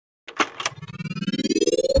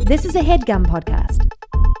This is a HeadGum podcast.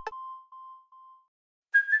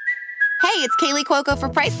 Hey, it's Kaylee Cuoco for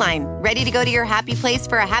Priceline. Ready to go to your happy place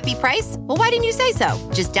for a happy price? Well, why didn't you say so?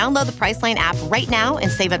 Just download the Priceline app right now and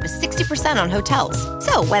save up to 60% on hotels.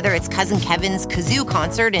 So whether it's Cousin Kevin's Kazoo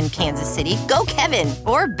Concert in Kansas City, go Kevin,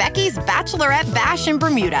 or Becky's Bachelorette Bash in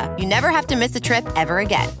Bermuda, you never have to miss a trip ever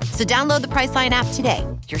again. So download the Priceline app today.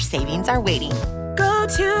 Your savings are waiting. Go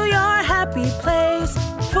to your happy place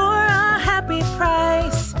for a happy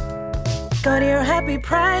price. Go to your happy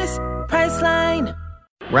price, Priceline.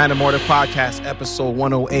 Random Order Podcast, episode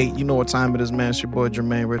 108. You know what time it is, man. It's your boy,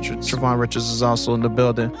 Jermaine Richards. Trevon Richards is also in the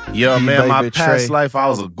building. Yeah, man, my past Trey. life, I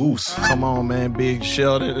was a goose. Come on, man. Big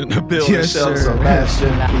Sheldon in the building. Yes, Sheldon sir.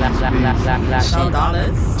 Sebastian.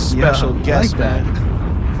 Special guest, like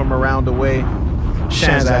man. From around the way.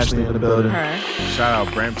 Shan's Ashley in the building. Shout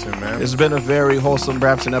out Brampton, man. It's been a very wholesome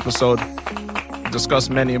Brampton episode. Discussed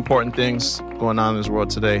many important things going on in this world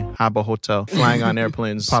today. Habba Hotel, flying on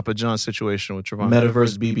airplanes, Papa John's situation with Trevon,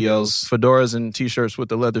 Metaverse BBLs, fedoras and t-shirts with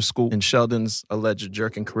the leather scoop, and Sheldon's alleged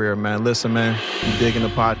jerking career, man. Listen, man, you digging the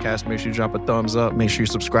podcast, make sure you drop a thumbs up, make sure you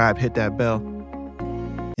subscribe, hit that bell,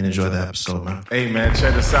 and enjoy the episode, man. Hey, man,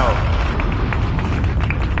 check this out.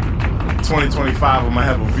 2025, I'm going to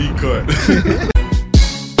have a V-cut.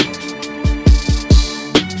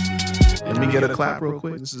 Let me get a clap real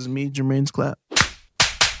quick. This is me, Jermaine's clap.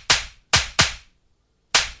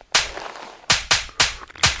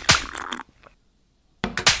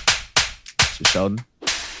 Sheldon.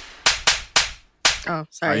 Oh,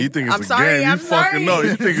 sorry. You think it's I'm a sorry, game. I'm You fucking sorry. know.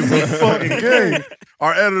 You think it's a fucking game.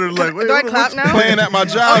 Our editor's like, wait, Do I clap now? playing at my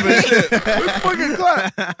job and shit. Let's fucking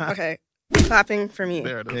clap. Okay. Clapping for me.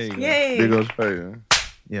 There it is. Yay. Big old hey.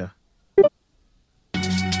 Yeah.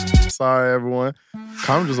 Sorry, everyone.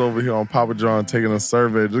 I'm just over here on Papa John taking a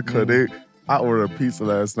survey just because I ordered a pizza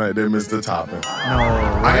last night. They missed the topping. No,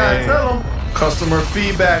 I gotta tell them. Customer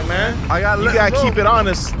feedback, man. You gotta keep it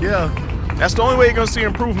honest. Yeah. That's the only way you're gonna see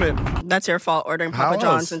improvement. That's your fault ordering How Papa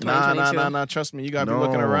John's else? in 2022. Nah. Trust me, you gotta be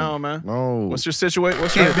looking around, man. No. What's your situation?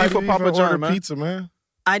 What's your beef with Papa John, man? Pizza, man.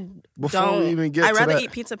 I Before don't. we even get I'd to rather that.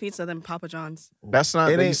 eat pizza than Papa John's. That's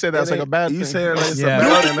not. You said that's like a bad thing. You said it's Yeah. a You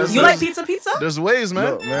bad thing. like pizza? There's ways, man.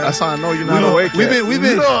 Look, man. That's how I know you're not awake. We've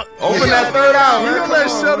been Look, open that third hour. We're gonna let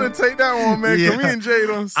Sheldon take that one, man. Yeah. Cause me and Jay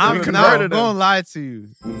don't I'm converted not them. gonna lie to you.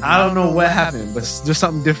 I don't know what happened, but there's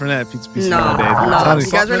something different at Pizza Pizza No. nowadays. I'm You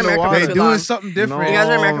telling guys were in America They for too doing long. something different. You guys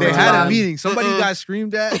were in America They for too had a long. meeting. Somebody got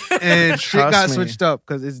screamed at, and shit Trust got me. switched up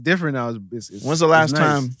because it's different now. It's When's the last it's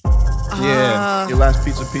nice. time? Yeah. Your last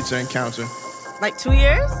pizza encounter? Like 2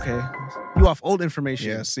 years? Okay. You off old information.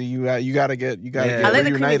 Yeah. See, you gotta get Yeah. get I like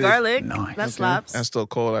the creamy reunited. garlic. Nice. That slaps. That's still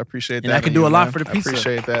cold. I appreciate And that. I can in do you, a lot man. for the pizza. I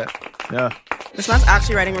appreciate that. Yeah. This man's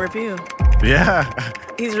actually writing a review. Yeah.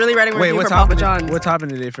 He's really writing a Wait, review what for Papa topping? John's. What topping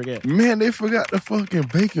did they forget? Man, they forgot the fucking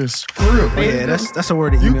bacon script. Yeah, that's a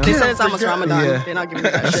word of email. They said it's almost forget- Ramadan. Yeah. They're not giving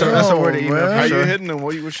you that That's shit. a- that's a word of Oh, email. man. How Sure. you hitting them?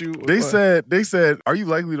 What you? They said, are you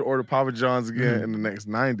likely to order Papa John's again in the next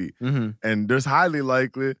 90? Mm-hmm. And there's highly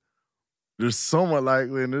likely, there's somewhat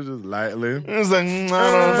likely, and there's just lightly. It's like I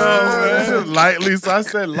don't It's know, just lightly. So I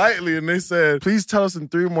said lightly, and they said, please tell us in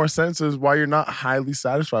 3 more sentences why you're not highly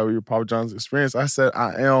satisfied with your Papa John's experience. I said,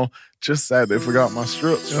 I am just sad they forgot my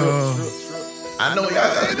strip. I know y'all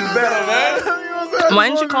gotta do better, man. Why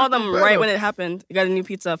didn't you call them right when it happened? You got a new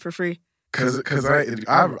pizza for free. Cause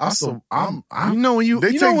I'm You know when you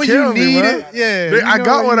they know take when care you of me, need man. it. Yeah. They- you I know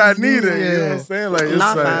got when what you I need needed. it, You know what yeah. I'm saying? Like, it's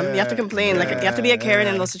Nah, like, fam. You have to complain. Like, you have to be a Karen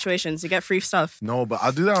in those situations. You get free stuff. No, but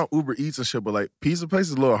I'll do that on Uber Eats and shit. But like pizza place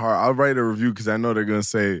is a little hard. I'll write a review because I know they're gonna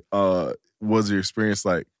say, "What's your experience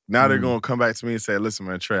like?" Now they're gonna come back to me and say, "Listen,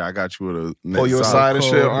 man, Trey, I got you with a Pull you aside and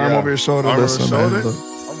shit, arm Yeah. over your shoulder. Arm over Listen, shoulder. man, look,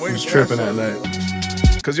 I'm I waiting was for tripping that that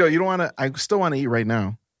shit. night. Cause you don't want to. I still want to eat right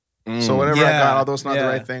now. So whatever I Yeah, got, although it's not the yeah.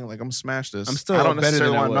 right thing, like I'm gonna smash this. I'm still I don't better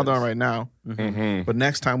necessarily than I want another was. one right now. Mm-hmm. But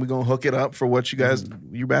next time we gonna hook it up for what you guys,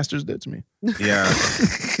 you bastards did to me. Yeah.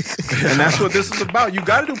 And that's what this is about. You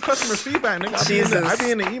got to do customer feedback, nigga. I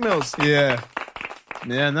be in the emails. Yeah.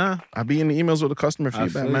 Yeah, nah. I be in the emails with the customer I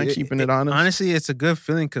feedback, feel man. it. Keeping it honest. Honestly, it's a good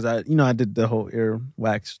feeling because I did the whole ear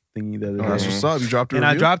wax thingy the other day. That's what's up. You dropped a And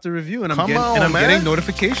review. I dropped a review, and Come on, I'm man. getting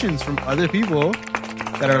notifications from other people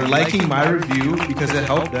that are liking my review because it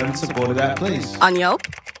helped them to go to that place. On Yelp?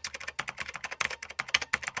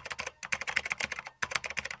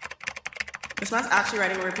 This man's actually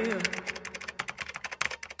writing a review.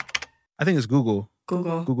 I think it's Google.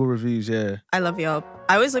 Google. Google reviews, yeah. I love Yelp.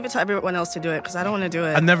 I always leave it to everyone else to do it because I don't want to do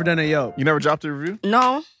it. I've never done a Yelp. You never dropped a review?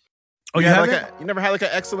 No. Oh, you had haven't? you never had like an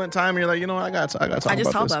excellent time and you're like, you know what, I got time I just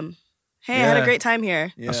about tell this. them, hey, I had a Yeah. great time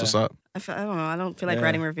here. Yeah. That's what's up. I don't know. I don't feel like Yeah.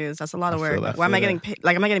 writing reviews. That's a lot of I feel work. that, Why am I I feel getting paid?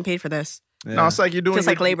 Like, am I getting paid for this? Yeah. No, it's like you're doing It's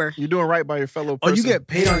like labor. You're doing right by your fellow Oh, person. you get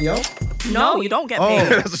paid on Yelp? No, you don't get Oh. paid.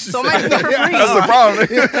 That's what So am I doing it for free? That's the problem.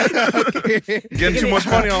 Getting too much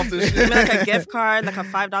money off this Give me shit. like a gift card, like a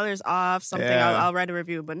 $5 off, something. Yeah. I'll write a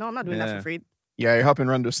review. But no, I'm not doing that Yeah. for free. Yeah, you're helping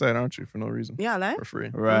run the site, aren't you? For no reason. Yeah, like. For free.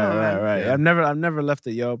 Right. Yeah. I've never left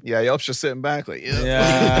a Yelp. Yeah, Yelp's just sitting back like,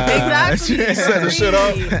 yeah. Exactly. Set the shit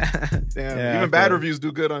up. Free. Damn. Yeah, Even I bad feel it. reviews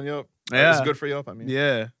do good on Yelp. Yeah. It's good for Yelp, I mean.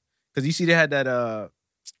 Yeah. Because you see they had that,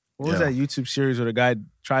 what was Yeah. that YouTube series where the guy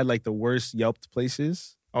tried like the worst Yelped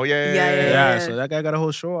places? Oh, yeah. Yeah. So that guy got a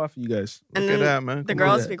whole show off of you guys. And Look at then that, man. the Come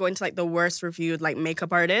on. girls be going to like the worst reviewed like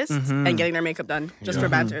makeup artists Mhm. and getting their makeup done just for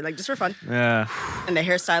banter, like just for fun. Yeah. And the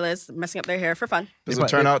hairstylist messing up their hair for fun. Does it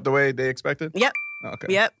turn out the way they expected? Yep. Oh, okay.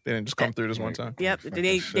 Yep. They didn't just come through this one time. Yep.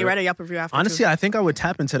 They write a Yelp review after. Honestly, too. I think I would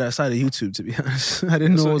tap into that side of YouTube, to be honest. I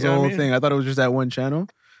didn't know it was Yeah, the I whole mean- thing. I thought it was just that one channel.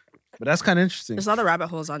 But that's kind of interesting. There's a lot of rabbit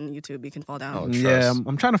holes on YouTube you can fall down. Oh, Yeah, trust.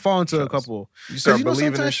 I'm trying to fall into a Trust. couple. You 'Cause start you know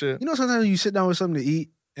believing sometimes- this shit. You know, sometimes you sit down with something to eat,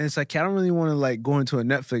 and it's like, I don't really want to like go into a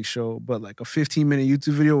Netflix show, but like a 15-minute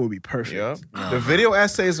YouTube video would be perfect. Yep. The video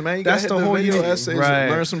essays, man. You That's gotta the hit whole video thing. essays Right.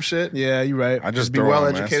 and learn some shit. Yeah, you're right. I Just be throw well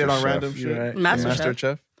on educated on MasterChef. random shit. You're right.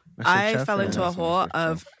 MasterChef. I MasterChef, fell yeah. into a hole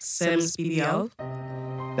of Sims BBL.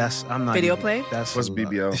 I'm not Video even- play? That's What's a lot.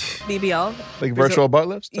 BBL? BBL. Like virtual butt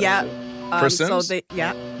lifts? Yeah. For So Sims?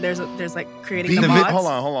 there's like creating the BBL. mods. Hold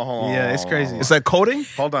on. Yeah, it's crazy. It's like coding?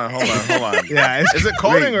 Hold on. Yeah, it's Is it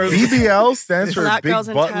coding or is it BBL stands for Black big girls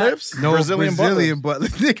in butt tat. lips? no Brazilian Brazilian butt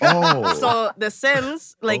lift. Oh. So the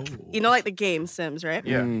Sims, like you know, like the game Sims, right?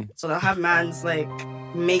 Yeah. So they'll have mans like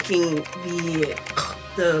making the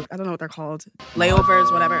I don't know what they're called, layovers,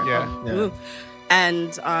 whatever. Yeah. Ooh.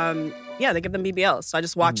 And yeah, they give them BBLs. So I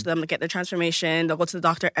just watch them get their transformation. They'll go to the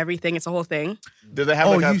doctor, everything. It's a whole thing. Do they have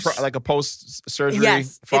Oh, like a post surgery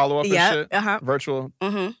Yes. follow up Yeah, and shit? uh-huh. Virtual.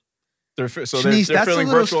 Mm-hmm. They're Shanice, they're that's a feeling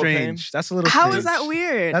little virtual pain. strange. That's a little How strange. is that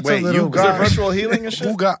weird? That's Wait, a little you Is got- it virtual healing and shit?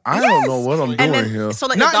 Who got? I don't know what I'm and doing then here. so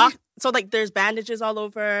like Not the doc, so like there's bandages all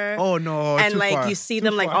over. Oh no. and too like far. you see Too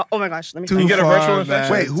them like far. oh my gosh, let me Too You get a far, virtual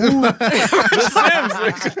man. infection? Wait, who?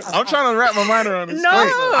 I'm trying to wrap my mind around this. No.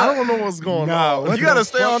 I don't know what's going Nah, on. what You gotta the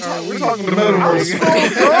stay on fuck top. are We're we talking the doing? metaverse. so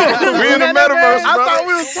We in the metaverse, I brother. thought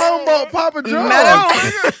we was talking about Papa John.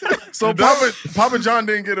 Meta- So Papa John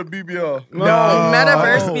didn't get a BBL. No.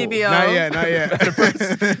 Metaverse Oh. BBL. Not yet.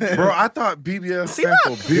 Bro, I thought BBL See, stand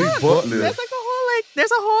look, for big butt There's lips. like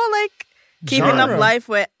there's a whole keeping Genre. up life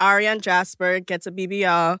with Ariane Jasper gets a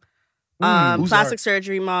BBL, who's plastic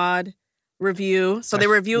surgery mod review. So they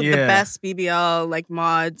reviewed the Yeah. best BBL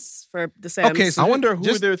mods for the Sims. Okay, so I wonder who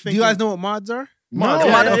just, they're do thinking. you guys know what mods are? No.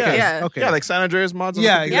 Yeah, okay. yeah. Okay. Yeah, like San Andreas mods. on the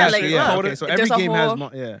Yeah, computer. Yeah, exactly. like, Yeah. look, Okay, so there's every a game has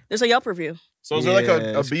whole- yeah. There's a Yelp review. So is there like Yeah,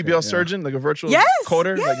 a it's BBL great, yeah. surgeon, like a virtual Yes.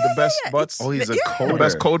 coder, Yeah, like the yeah, best yeah. butts, Oh, he's a Yeah. coder. the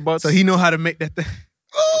best code butts? So he know how to make that thing.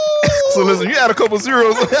 So listen, you add a couple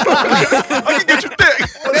zeros, I can get you thick.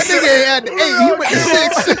 That nigga had 8, he went to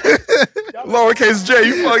 6. Lowercase J,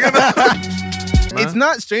 you fucking. It's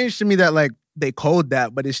not strange to me that like they code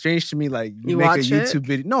that, but it's strange to me like you You make a watch it? YouTube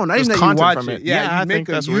video. No, not There's even that you content watch from it. it. Yeah, Yeah, I you make think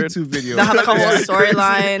a that's weird. YouTube video. They'll have like a whole Yeah.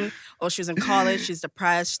 storyline. Oh, she was in college. She's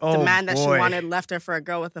depressed. the Oh, man that she boy. wanted left her for a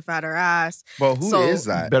girl with a fatter ass. But who is So-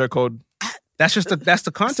 that? Better code, That's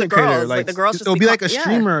the content girls, creator. like, the girls just it'll be be like a co- yeah.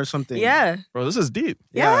 streamer or something. Yeah. bro. This is deep,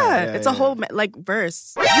 Yeah. yeah, It's yeah. a whole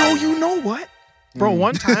verse. yo. You know what, bro?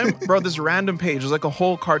 One time, bro, this random page was like a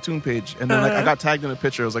whole cartoon page, and then like I got tagged in a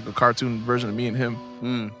picture. It was like a cartoon version of me and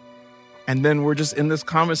him. And then we're just in this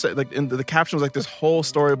comment, like in the caption was like this whole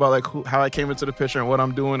story about like how I came into the picture and what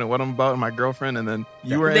I'm doing and what I'm about and my girlfriend. And then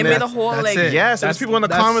you were They in made it. a whole That's like. it. Yes, and there's That's- people in the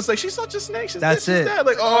that's- comments like she's such a snake. She's That's this, she's it. that.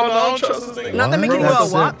 Like, oh no, I don't trust this thing. Not that making you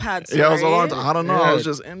That's a it. Wattpad story. Yeah, it was a long time. I don't know. I Yeah. was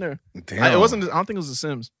just in there. Damn. It wasn't. I don't think it was The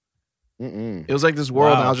Sims. Mm-mm. It was like this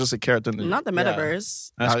world, Wow. and I was just a character in the Not the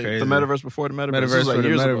metaverse. That's The crazy. metaverse before the metaverse. This was Metaverse like for the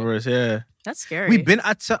years ago. metaverse. Yeah, That's scary. we've been.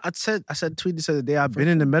 I said tweeted this other day. I've been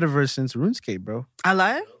in the metaverse since RuneScape, bro. I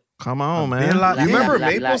lie. Come on, Been man. locked You in. remember Blah, blah,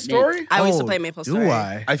 Maple blah, Story? I used to Oh, play Maple Story. Do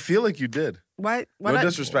I? I feel like you did. Why? No not?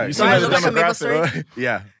 disrespect. You Do I seem look like like a Maple demographic, Story?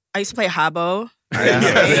 Yeah. I used to play Habbo.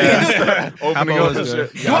 Opening Habbo up is and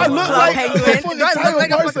good. shit. Do I look Club like Penguin. a fucking Do I look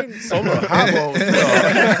like a Tyler fucking- Barson? Solo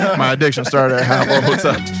Habbo. My addiction started at Habbo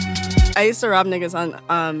Hotel. I used to rob niggas on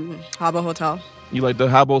Habbo Hotel. You like the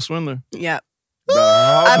Habbo swindler? Yeah.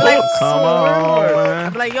 I'm like, Come on, man.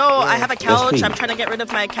 I'm like, yo, I have a couch. I'm trying to get rid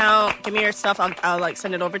of my account. Give me your stuff. I'll like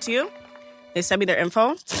send it over to you. They send me their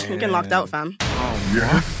info. You get locked out, fam.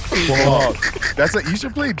 Fuck. That's like you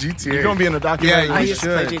should play GTA. You're gonna be in the documentary. Yeah, I you used to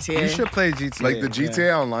play should. GTA. You should play GTA. like the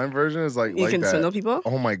GTA Online version is like You can that. swindle people.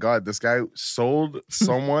 Oh my god, this guy sold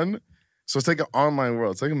someone So it's like an online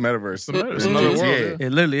world. It's like a metaverse. It's another world. GTA.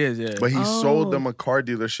 It literally is, yeah. But he sold them a car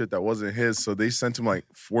dealership that wasn't his, so they sent him like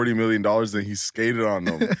 $40 million and he skated on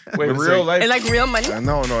them. Wait, real life? And like real money?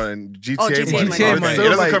 No, and GTA, GTA money. money. It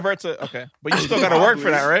doesn't convert to, okay. But you still got to work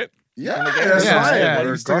for that, right? Yeah, that's fine. yeah, But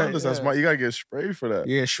regardless, that's why you got to get sprayed for that.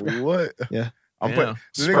 Yeah, What? Yeah. I'm Yeah.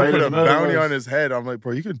 the nigga put a bounty on his head. I'm like,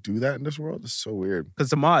 bro, you can do that in this world? It's so weird. Because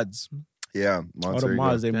the mods. Yeah. All the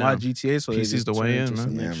mods, they mod GTA, so PC's the way in,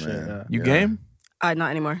 man. Yeah, Shit, man. You game? Not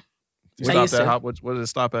anymore. I Stop used that. to. What did it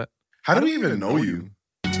stop at? How do we even know you?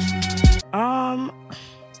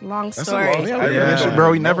 Long That's a story. long- Yeah.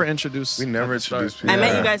 Bro, we never introduced. We never at the start. introduced people. I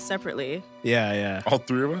met you guys separately. Yeah. All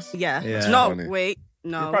three of us? Yeah. Yeah. No, Funny. wait.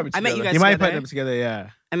 No. probably I met you together. guys You might together. put them together, yeah.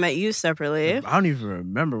 I met you separately. I don't even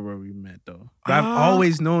remember where we met, though. But I've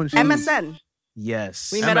always known you. MSN.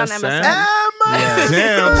 Yes. We met on MSN. Yes.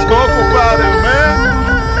 Damn, talk about it, man.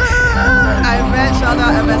 I met, shout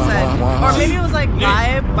out MSN. Or maybe it was like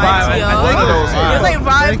Vibe, I Vibe think it was TO. It was like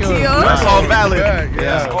Vibe TO. That's all valid. Yeah.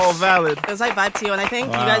 That's all valid. It was like Vibe TO, and I think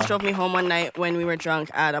you guys drove me home one night when we were drunk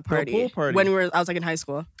at a party. pool party. When I was like in high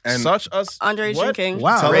school. And Such us Underage what? drinking.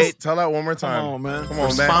 Wow. tell that one more time. Come on, man. Come on,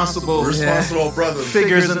 Responsible, man. Responsible brothers.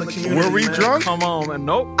 figures in the community. Were we man. drunk? Come on, man.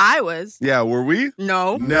 Nope. I was. Yeah, were we?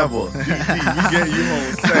 No. Never. we get you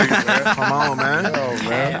home safe, man. Come on, man. Oh,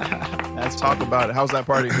 man. Let's talk about it. How's that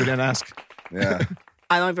party? We didn't ask. Yeah.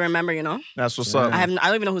 I don't even remember, you know? That's what's up. I don't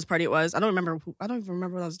even know whose party it was. I don't even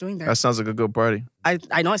remember what I was doing there. That sounds like a good party.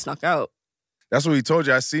 I know I snuck out. That's what he told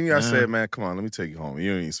you. I seen you. I said, man, come on, let me take you home.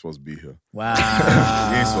 You ain't supposed to be here. Wow.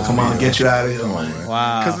 You ain't supposed to be here. get you out of here. Come on, man.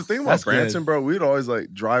 Wow. Because the thing about That's good. Branson, bro, we'd always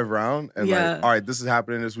like drive around and Yeah. like, all right, this is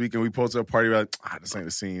happening this week, and we post to a party, we're like, this ain't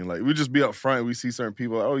the scene. Like, we just be up front, and we see certain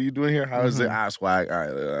people, like, oh, you doing here? How is it? Swag. All right,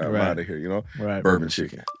 I'm Right. out of here, you know? Right. Bourbon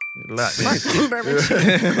chicken.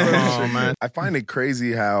 Oh, man. I find it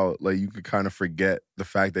crazy how like you could kind of forget the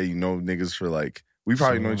fact that you know niggas for like we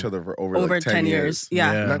probably know each other for over like 10 years.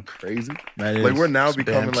 Yeah. Isn't that crazy? That is. Like we're now Spam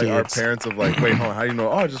becoming like our kids. parents of like, wait, hold on, how do you know?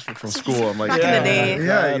 Oh, just from school. I'm like, Back in the day.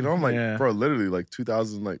 yeah, you know, I'm like, Yeah. bro, literally like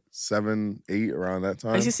 2007, 8 around that I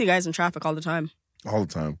time, used to see guys in traffic all the time. all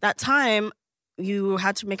the time. That time, you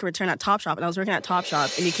had to make a return at Topshop, and I was working at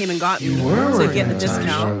Topshop, and you came and got me You were to get the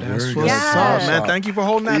discount. That's what's Yeah. up, man. Thank you for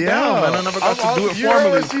holding that down, man. I never got to do it You heard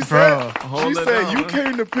formally. what she Bro. said? Hold She it said down, you man.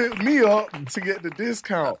 came to pick me up to get the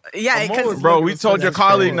discount. Yeah, I'm because always Bro, looking we to told say your that's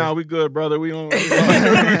colleague cool. now. We good, brother. We don't. We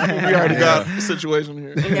already got a situation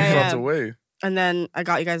here. You yeah. felt away. And then I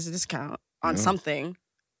got you guys a discount on something.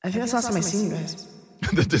 I think that's the last time I seen you guys.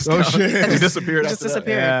 The discount. shit. He disappeared It just after that.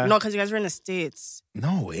 disappeared. Yeah. No, because you guys were in the States.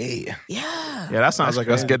 No way. Yeah. Yeah, that sounds like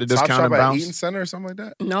us get the Top discount shop and at bounce. Eaton Center or something like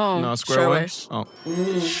that. No. No, Sure Square Way. Wish. Oh,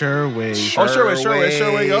 Sure way. Sure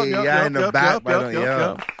way. Yup. Yeah, in the back by the-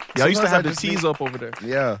 yeah. Y'all used to Sometimes have I the just teas up over there.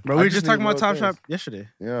 Yeah. Bro, we were just talking about Top Shop yesterday.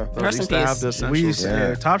 Yeah. They Rest in used to have peace. the We essentials. used to,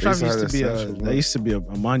 Yeah. Top They Shop used to used have to be essentials, that man. used to be a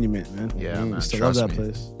monument, man. Yeah, man. Used to love Trust that me.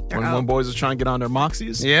 place. When boys are trying to get on their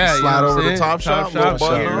moxies, Yeah, you slide know what over I'm to saying? Top Shop, Top little Shop,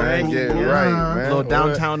 button shit, on. man. Get right, man. Little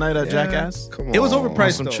downtown night at Yeah. Jackass. Come on. It was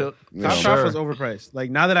overpriced Some though. chill. Top Yeah. Shop Sure. was overpriced.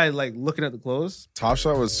 Like now that I like looking at the clothes, Top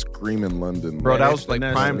Shop was screaming London. Bro, man. that was like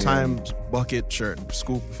Finesse, prime man. time bucket shirt,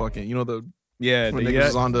 scoop fucking. You know the yeah, when niggas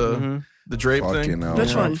was on the drape fucking thing. hell.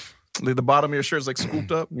 Which one? Like the bottom of your shirt is like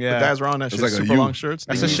scooped up. Yeah. The guys were on that It's shit. like a Super U. long shirts.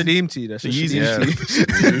 That's a Shadim tee. That's a The Yeezy.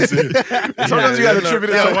 Shadim tee. Sometimes you gotta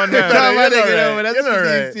attribute it to one man. That's a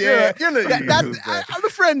right. Shadim tee. Yeah, Yeah. I'm the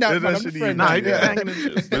friend now. That's man. a I'm the Shadim friend. Nah, now. he be banging and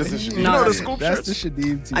shit. But it's a Shadim. You know the that's- scoop That's shirts. the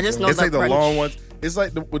Shadim tee. I just know It's like the crunch. long ones. It's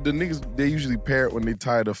like with the niggas, they usually pair it when they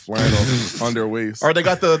tie the flannel on their waist. Or they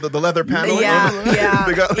got the leather panel. Yeah, yeah,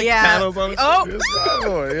 They got like yeah. panels on it. Oh,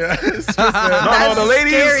 Yeah. It's just No, That's the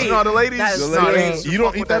ladies. scary. No, the ladies. That's The no, ladies. they used to You don't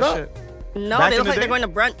fuck eat with that up? shit. no, Back they in look the like they're day? going to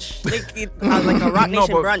brunch. They eat like a Rock No,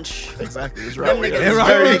 Nation but- brunch Exactly. It's Them right.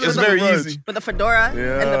 niggas. It's It's very brunch. easy. with the fedora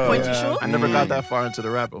and the pointy Yeah. shoe. I never got that far into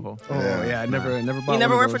the rabbit hole. Oh yeah, I never bought You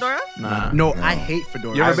never one wear of those. fedora? Nah. No, I hate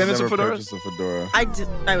fedoras. You ever I've been into never fedoras? purchased a fedora. I did.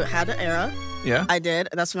 I had an era. Yeah. I did.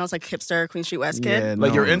 That's when I was like hipster Queen Street West kid. Yeah,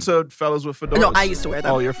 Like no. you're into fellas with fedoras. No, I used to wear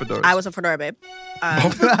them. Oh, you're fedoras. I was a fedora babe.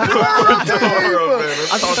 Talk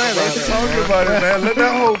about it, man. Let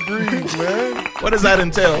that whole breathe, man. What does that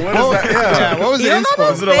entail? What is that? Yeah. What was You the don't know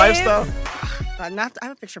inspo? Is it a lifestyle? I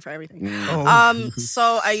have a picture for everything. Oh.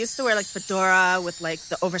 So I used to wear like fedora with like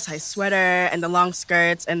the oversized sweater and the long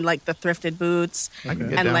skirts and like the thrifted boots I can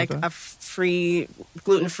get and down like with that. a free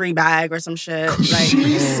gluten-free bag or some shit. Like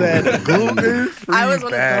He said gluten-free I was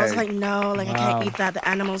one of bag. those like no, like I can't eat that. The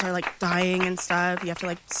animals are like dying and stuff. You have to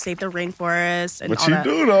like save the rainforest and What all you that.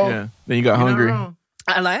 do, though. Yeah. Then you got hungry.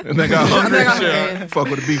 I like. And they got hungry I and got shit. Fuck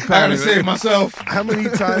with the beef I gotta patty. save myself. How many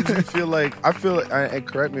times do you feel like, and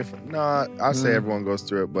correct me if, I say everyone goes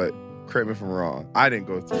through it, but correct me if I'm wrong. I didn't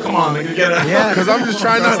go through it. Come on, nigga, get it. Yeah. Because I'm just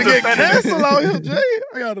trying not to get canceled out here, Jay.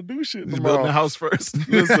 I gotta do shit He's tomorrow. building the house first.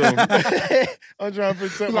 Listen, I'm trying to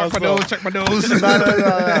protect Lock my myself. nose, check my nose.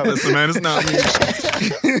 Nah. Listen, man, it's not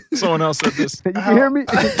me. Someone else said this. You can hear me?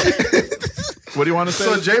 What do you want to say?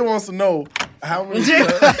 So Jay wants to know how many.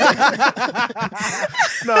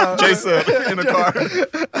 No, Jay said in the car.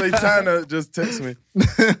 They trying to just text me.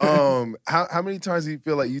 How many times do you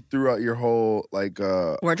feel like you threw out your whole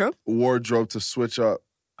wardrobe to switch up?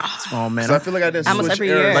 Oh man, So I feel like I didn't Almost switch every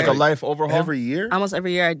eras, year. Like a life overhaul? every year. Almost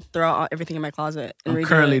every year, I throw out everything in my closet and I'm redo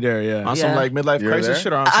currently it. there. Yeah. On some Yeah. like midlife You're crisis there?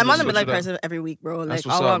 shit? Or I'm on the switch midlife it up? crisis every week, bro. That's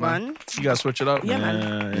Like, what's all up, log man. on. You gotta switch it up. Yeah, man.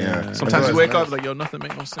 man. Yeah. Sometimes you That's wake nice. up like, yo, nothing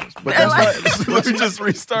make no sense. But that's Like- why. Let me just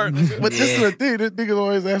restart. But this is the thing. This niggas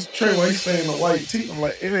always ask Trey why you saying the white tee. I'm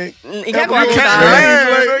like, it ain't. You can't go out Everyone with can't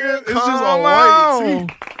that. wear it. It's just a Come white on.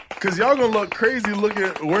 tee. Cause y'all gonna look crazy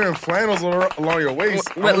wearing flannels along your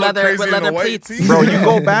waist. With I'm gonna look leather- crazy with in a leather white pleats. tee. Bro, you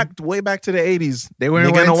go way back to the 80s. They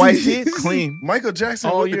wearing Nigga in a white white tee? tee, clean. Michael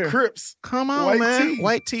Jackson All with year. the Crips. Come on, White man. tee.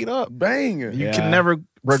 White teed up. Banging. You Yeah. can never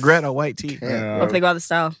regret a white tee. Yeah. Hope they go out of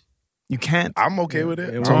style. You can't. I'm okay with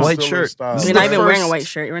it. It's a I'm white still in shirt. style. This You're is not the even first- wearing a white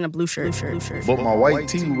shirt. You're wearing a blue shirt. But my white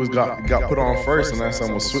tee got put on first, and that's how I'm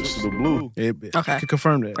gonna switch to the blue. Okay. Can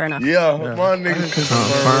confirm that. Fair enough. Yeah, my nigga.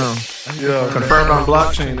 Confirmed. Yeah, Confirmed on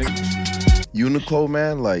blockchain. Nigga. Uniqlo,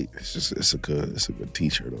 man, like it's a good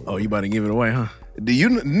t-shirt. Though. Oh, you about to give it away, huh?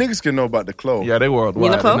 Niggas can know about the clothes. Yeah, they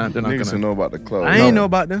worldwide. Uniqlo? They're not Niggas can gonna. know about the clothes. I ain't know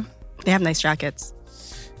about them. They have nice jackets.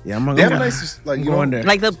 Yeah, I'm gonna They have go. nice, like I'm you going know. there.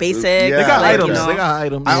 Like the basic. Yeah. They got like, items. you know. They got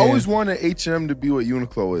items. I always wanted H&M to be what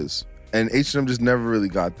Uniqlo is, and H&M just never really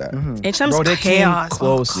got that. H&M's Bro, they came chaos.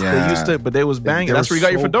 close. Yeah. They used to, but they was banging. They That's were where you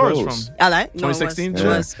got your so fedoras close. from. I like. No, 2016? It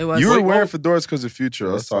was. It was. You were Like, wearing fedoras because of Future.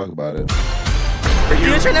 Let's talk about it.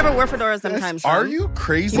 Future never wore fedoras sometimes. Are you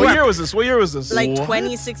crazy? What year was this? What year was this? Like What?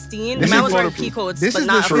 2016. This The man is was wearing what- peacoats, this but is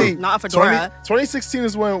not the thing. not a fedora. 2016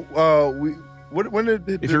 is when when did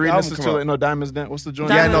the If you're reading album this, it's come too out? late. No, Diamonds Dance. What's the joint?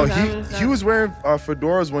 Yeah, no, Diamonds, he was wearing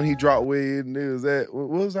fedoras when he dropped Wade. And it was that what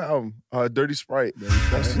was that album? Dirty Sprite.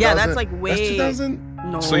 That's Yeah, that's 2000 like way. That's 2000.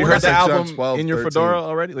 No. So you heard That's the like album 2012, in your 13. fedora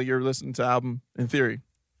already? Like you're listening to the album in theory.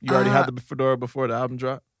 You already had the fedora before the album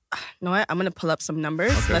dropped. You know what? I'm gonna pull up some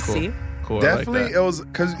numbers. Okay, Let's cool. see. Cool. I Definitely, like it was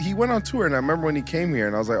because he went on tour, and I remember when he came here,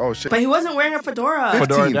 and I was like, "Oh shit!" But he wasn't wearing a fedora. that.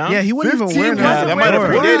 Fedora 15. down. Yeah, he wasn't even 15 wearing Yeah, that might have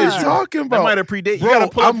What are predated you you. talking about? That might have predated. You Bro, gotta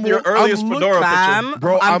pull up your I'm earliest look- fedora picture. Fam,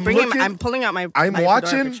 Bro, I'm looking- I'm pulling out my. I'm my fedora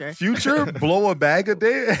watching picture. Future blow a bag a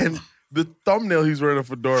day, and the thumbnail he's wearing a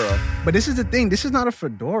fedora. But this is the thing. This is not a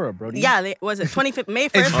fedora, bro. Yeah, was it 25th May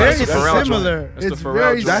 1st? It's Oh, very that's the Pharrell joint. similar. That's the It's Pharrell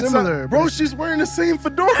very joint. That's similar, not, bro. She's wearing the same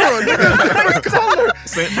fedora. Nigga, different color.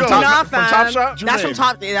 From Yo, Nah, Top fam. Shop? That's from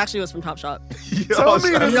Top. It actually was from Top Shop. Tell me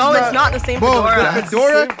this No, is it's not the same Bro, fedora. the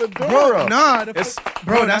fedora, Same fedora. bro, nah, It's-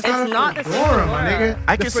 bro, that's It's not not a the same fedora, my fedora. nigga.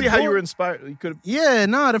 I can The see how you fedora- were inspired. You could. Yeah,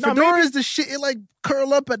 nah, the No, fedora maybe- is the shit. It like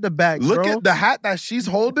curl up at the back. Look bro. at the hat that she's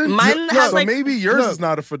holding. Mine Look, has, so like- maybe yours look. is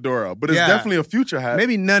not a fedora, but it's Yeah. definitely a Future hat.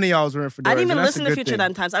 Maybe none of y'all was wearing fedoras. I didn't even and that's listen a to good Future thing.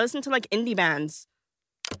 that times. I listened to like indie bands.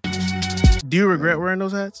 Do you regret wearing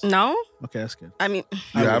those hats? No, Okay, that's good. I mean,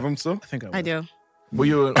 you have them still? I think I would. I do. Were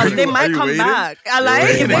you? They might you come waiting? back. I like.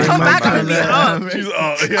 If they waiting. come back, I'm gonna be Might up. come She's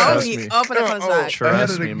I'll Trust be me. up when it comes back. Trust ahead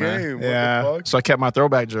of the me, man. game. What Yeah. the fuck? So I kept my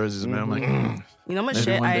throwback jerseys, man. I'm like, You know what Maybe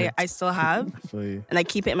shit one day. I still have, For you. and I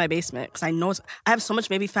keep it in my basement because I know I have so much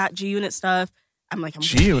baby fat G Unit stuff. I'm like, I'm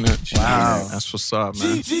G Unit. Wow. That's what's up,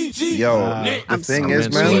 man. Yo, the I'm thing so is,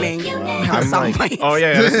 man, screaming. I'm Sound like- bites. Oh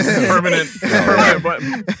yeah, this is permanent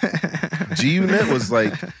button. G Unit was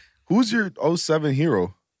like, who's your 07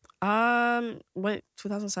 hero? What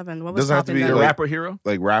 2007? What was Doesn't have to popping be then? The like- rapper hero.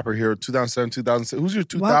 Like rapper hero, 2007, 2006. Who's your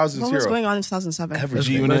What 2000s was hero? going on in 2007? Everything.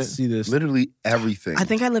 G-Unit. Let's see this. Literally everything. I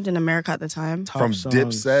think I lived in America at the time. Top From songs.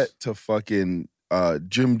 Dipset to fucking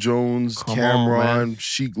Jim Jones, Come on, Cameron, man.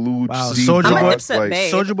 Chic Luch, Wow, Steve Soulja I'm a Boy- Dipset like,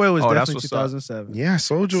 babe. Soulja Boy was Oh, that's definitely what's up. 2007. Yeah,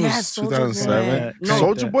 Soulja was Yes, Soulja 2007. Boy. No.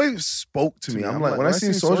 Soulja Boy spoke to me. I'm like, when I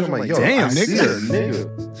seen Soulja, I'm like, yo, damn, I see nigga. a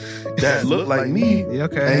nigga that looked like me, Yeah,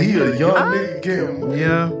 okay. and he a young nigga. Getting,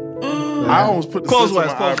 Yeah. I almost put the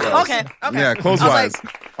Close-wise, scissors in my close-wise. eyebrows. Okay. Yeah, close I wise.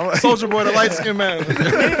 was Soldier Boy, the light skinned man.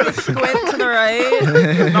 like, squint to the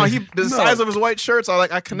right. No, the size of his white shirts.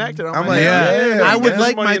 I connected. I'm like, Yeah. yeah, I would yeah.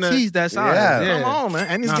 like Money my in it. tees that size. Yeah. Come on, man.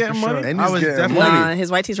 And he's Nah, getting for money. sure. And I he's was getting definitely. money. Nah,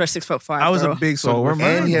 his white tees were 6'5". I was bro. a big So Soulja we're Boy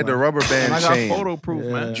fan. And he had the rubber band And I got chain. photo proof,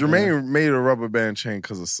 man. Jermaine made a rubber band chain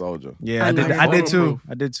because of Soulja. Yeah, I I did. know. I did Photo too. proof.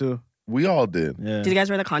 I did too. We all did. Yeah. Did you guys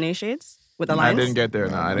wear the Kanye shades? with the I lines? didn't get there.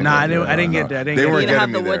 No, I didn't. Nah, get there. I didn't get there. I didn't They get weren't You there. didn't have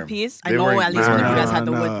getting the me wood there. piece? I They know weren't- at least one of you guys had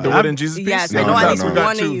the Nah, wood. The wooden Jesus piece? Yes, I No, know at no, least no. one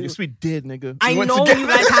got of two. you. Yes, we did, nigga. I We went know together. you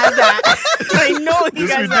guys had that. I know you Yes,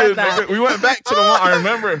 guys we had did, that. nigga. We went back to the one. I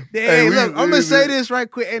remember. Hey, we- look, I'm we- gonna say this right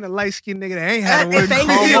quick. Ain't a light skinned nigga that ain't had a wooden Thank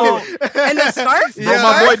piece. you. And the scarf? Bro,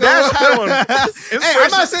 my boy Dash had one. Hey,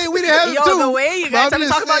 I'm not saying we didn't have it Yo, too. the way you But guys I'm have to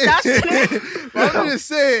just talk about saying- that shit. I'm just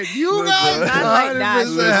saying, you guys Not like that. 100% had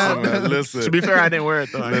Listen, man, them. listen. To be fair, I didn't wear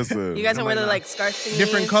it though. Listen. You guys don't wear the like scarf thingies?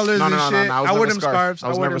 different colors No, and no, no, shit. no, I was I wore never them scarf. scarves. I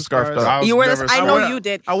was wore never them scarfed scarves. up. I was You wore this. never I scarf. know you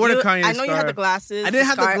did. I wore the You- Kanye I know you had the scarf. glasses. I didn't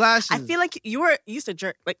have the scarf. glasses. I feel like you used to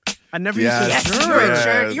jerk. Like I never Yeah. used yes, to you jerk. were a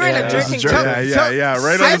jerk. You were in Yeah, a jerking jerk. club. Yeah,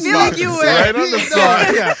 right on I the feel spot. like you were. Right on the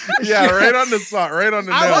spot. Yeah, right on the spot. Right on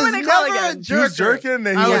the I nail. was What would they call it never a again? He was jerker. jerking,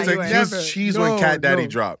 then I he was would take never- juice cheese when Cat Daddy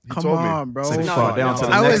dropped. He Come told me. on, bro. Said he No, fall down no. to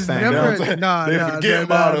the I next was thing. never. They Nah, forget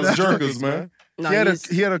about us jerkers, man. No,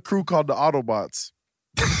 He had a crew called the Autobots.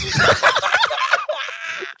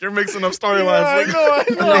 You're mixing up storylines.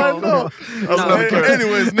 I know. No.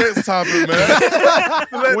 Anyways, next topic,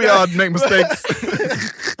 man. We all make mistakes.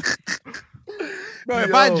 Bro,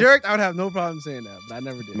 if I jerked, I would have no problem saying that, but I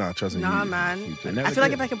never did. Nah, trust me. Nah, you- man. you I did. never I feel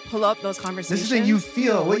like did. if I could pull up those conversations. This is the you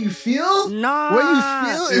feel. What you feel? Nah. What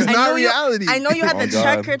you feel is I not know you- reality. I know you had Oh, the God.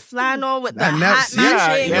 checkered flannel with the I never- hat Yeah,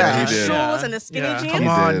 matching, yeah, with the he did. shoes and the skinny Yeah. jeans. Come He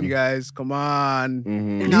on, did. you guys. Come on.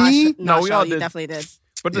 Mhm. No, Me? no, No, we all you did. definitely did.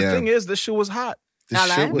 But the Yeah. thing is, this shoe was hot. This Nah,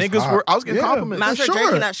 shit man. was Niggas hot. were. I was getting Yeah. compliments. Mans were sure.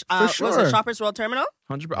 jerking at, For what was sure. it, Shoppers World Terminal?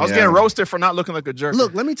 100%. I was Yeah. getting roasted for not looking like a jerk.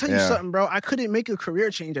 Look, let me tell you Yeah. something, bro. I couldn't make a career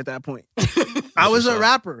change at that point. I was a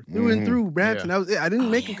rapper through and through, Brampton. Yeah. That was it. I didn't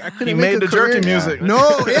make. I couldn't He make made a the jerking career. music. No,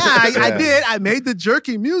 yeah, I Yeah. did. I made the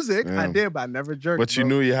jerking music. Yeah. I did, but I never jerked. But you bro.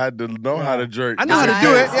 knew you had to know how to jerk. I know how to Nice.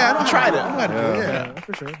 do it. Yeah, I Tried it. I know how to do it. Yeah. Yeah,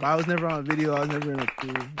 for sure. But I was never on video. I was never in a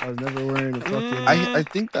crew. I was never wearing a fucking. I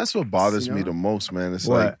think that's what bothers You me know? the most, man. It's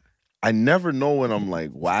What? like I never know when I'm like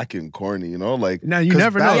whack and corny, you know? Like No, you 'cause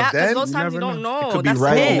never know. back Yeah, because then, those times you never don't know. know. It could be That's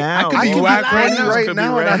right it. now. I could I be could be whack corny right now. right Could be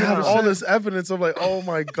now, and right I have now. all this evidence of like, oh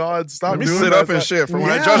my God, stop Let me doing sit that. up and shit for when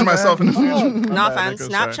I Yeah, judge myself in the man. future. Nah, My bad, fam.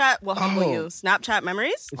 nigga, sorry. Snapchat will humble Oh. you. Snapchat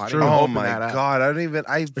memories? I didn't true. even Oh open my that app. God, I don't even.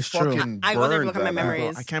 I true. fucking I go there to burned look at my that app.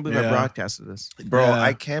 memories. I can't believe I Yeah. broadcasted this. Bro, Yeah.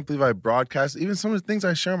 I can't believe I broadcast. Even some of the things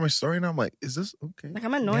I share on my story now, I'm like, is this okay? Like,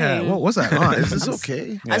 I'm annoying. Yeah, what was that on? Is this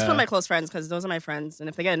okay? I just put my close friends because those are my friends. And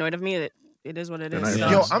if they get annoyed of me, it is what it is. not So- your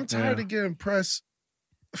Yo, friends. I'm tired of getting pressed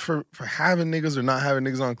for having niggas or not having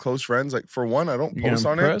niggas on close friends. Like, for one, I don't You post getting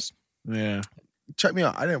on it. impressed? Yeah. Check me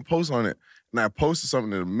out. I didn't post on it. And I posted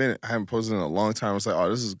something in a minute. I haven't posted in a long time. It's like, oh,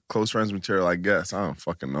 this is close friends material, I guess. I don't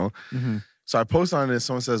fucking know. So I post on it.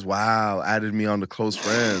 Someone says, wow, added me on the close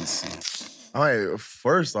friends. I'm like,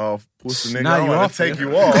 first off, pussy nigga, Nah, I don't you want off to take it.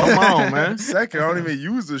 you off. Come on, man. Second, I don't even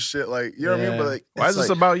use this shit. Like, you know what I mean? Yeah. But like, Why is it's this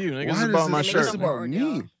like, about you, nigga? This why is does about my this- shirt. This about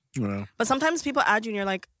me. Yeah. But sometimes people add you and you're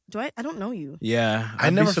like, I don't know you. Yeah. I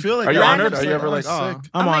never feel like Are you that. honored? I'm Are you ever like, sick. oh,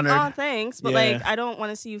 I'm like, honored. oh, thanks. But Yeah. like, I don't want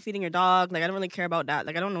to see you feeding your dog. Like, I don't really care about that.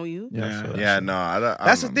 Like, I don't know you. yeah, I feel that Yeah, shit. no, I don't.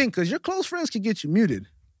 That's the thing, because your close friends can get you muted.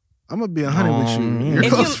 I'm gonna be 100 with you. Your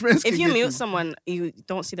If close you, friends if can you get mute someone, you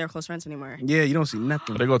don't see their close friends anymore. Yeah, you don't see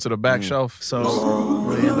nothing. They go to the back shelf. So,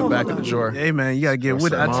 Really in the back of the drawer. hey man, you gotta get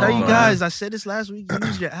with it. I Come tell you on, guys, I said this last week.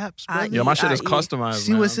 Use your apps, bro. Yo, my shit is I- customized.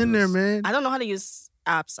 See man. what's in there, man. I don't know how to use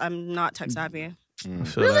apps. I'm not tech savvy. I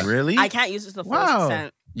feel that. Really? I can't use it to the fullest Wow.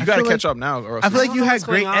 extent. You I gotta feel catch up now. Or else I feel like don't you know had what's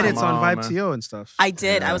going great on. edits on Come on, Vibe.to and stuff. I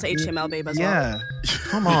did. I was an HTML babe as well. Yeah.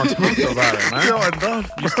 come on, talk about it, man. Yo, enough.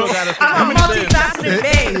 You still gotta I'm a multifaceted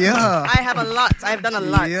babe. Yeah. I have a lot. I've done a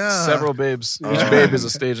lot. Yeah. several babes. Each babe is a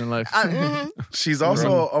stage in life. She's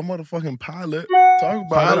also a motherfucking pilot. Talk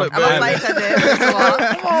about Pilot, it. I'm a man. flight attendant. First of all.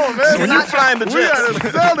 Come on, man. When you flying the we jets.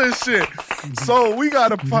 gotta sell this shit. So we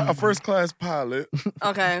got a first class pilot.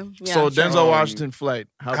 Okay. Yeah, So sure. Denzel Washington flight.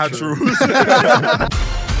 How true?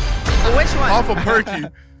 Which one? Off of Perky.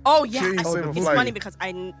 Oh yeah, Shit, you say the it's flight. funny because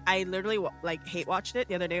I literally like hate watched it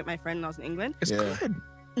the other day with my friend when I was in England. It's Yeah. good.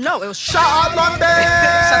 No, it was Shut Up London.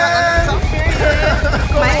 Shut Up London. So period.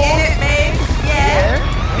 My edit babe.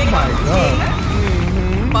 Yeah. Big up.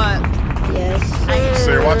 But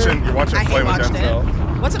So you're watching I hate Flight with watched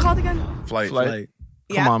Denzel. it. What's it called again? Flight. Flight.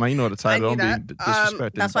 Yeah. Come on, man. You know the I title. knew Don't be that.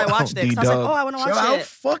 disrespected. That's why I watched it. 'cause I was like, oh, I want to Shout watch out it.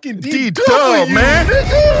 fucking D-Dub, D-Dub, man.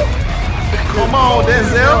 Come on,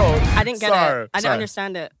 Denzel. I didn't get Sorry, it. I didn't sorry.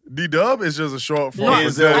 understand it. D-Dub is just a short form No, for I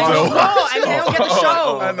Denzel. know. I mean, I don't get the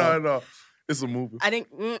show. I know. It's a movie. I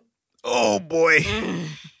didn't. Oh boy,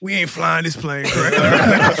 we ain't flying this plane correctly.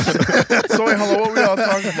 So wait, hold on. What we all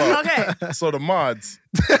talking about? Okay. So the mods.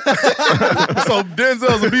 So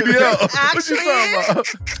Denzel's a BBL. What you talking about?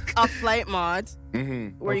 A flight mod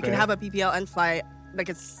Mm-hmm. where you can have a PPL and flight. Like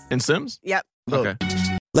it's. In Sims? Yep. Look,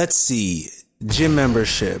 Okay. Let's see. Gym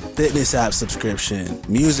membership, fitness app subscription,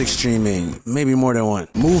 music streaming, maybe more than one.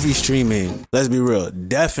 Movie streaming, let's be real,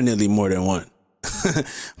 definitely more than one.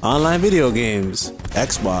 Online video games,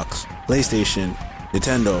 Xbox, PlayStation,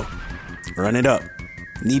 Nintendo. Run it up.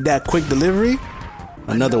 Need that quick delivery?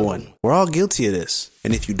 Another one. We're all guilty of this.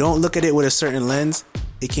 And if you don't look at it with a certain lens,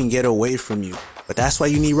 it can get away from you. But that's why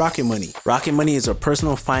you need Rocket Money. Rocket Money is a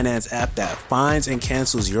personal finance app that finds and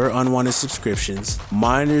cancels your unwanted subscriptions,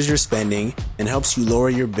 monitors your spending, and helps you lower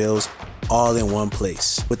your bills all in one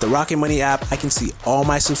place. With the Rocket Money app, I can see all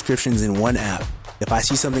my subscriptions in one app. If I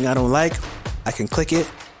see something I don't like, I can click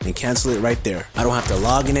it and cancel it right there. I don't have to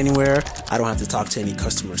log in anywhere. I don't have to talk to any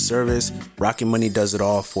customer service. Rocket Money does it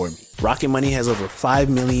all for me. Rocket Money has over 5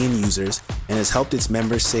 million users and has helped its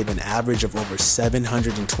members save an average of over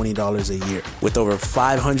 $720 a year, with over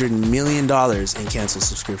 $500 million in canceled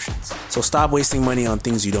subscriptions. So stop wasting money on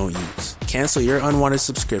things you don't use. Cancel your unwanted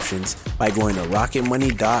subscriptions by going to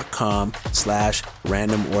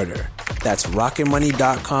rocketmoney.com/random order. That's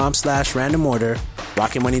rocketmoney.com/random order.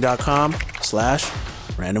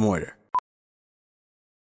 rocketmoney.com/random order.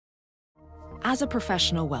 As a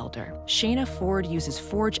professional welder, Shayna Ford uses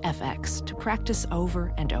Forge FX to practice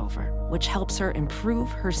over and over, which helps her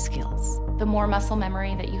improve her skills. The more muscle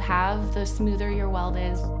memory that you have, the smoother your weld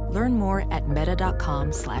is. Learn more at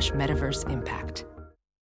meta.com/metaverse impact.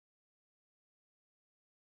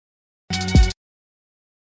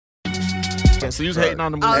 So you was hating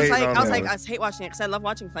on the movie. I hate watching it because I love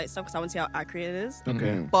watching flight stuff because I want to see how accurate it is.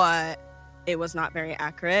 Okay. But it was not very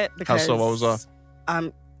accurate because. How so? What was off?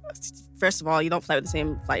 First of all, you don't fly with the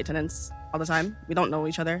same flight attendants all the time. We don't know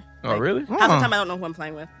each other. Oh, really? Half the time I don't know who I'm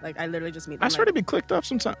flying with. Like, I literally just meet them. I swear to be clicked up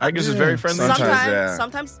sometimes. I guess it's very friendly.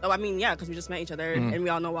 Sometimes. Oh, I mean, yeah, because we just met each other and we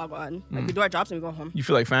all know Wagwan. Like, we do our jobs and we go home. You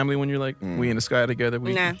feel like family when you're like, we in the sky together.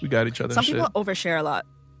 We got each other. Some people overshare a lot.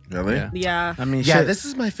 Really? Yeah. I mean, yeah, this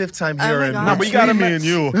is my 5th time here. Oh no, but you got me and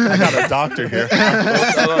you. I got a doctor here. And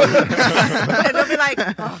they'll be like,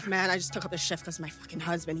 oh man, I just took up the shift because my fucking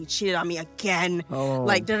husband, he cheated on me again.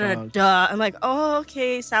 Like, da-da-da-da. I'm like, oh,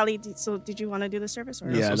 okay, Sally, so did you want to do the service?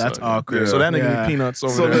 Or yeah, that's awkward. So that nigga need peanuts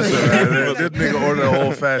over there. This nigga ordered a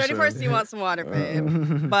whole fashioned. 34C wants some water,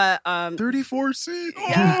 babe. But 34C?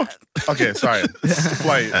 Yeah. Okay, sorry.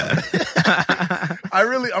 Flight. I'm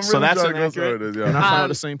really so that's trying to go through inaccurate. this. You're not flying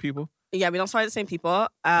with the same people? Yeah, we don't fly with the same people.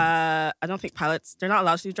 I don't think pilots, they're not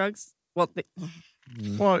allowed to do drugs. Well,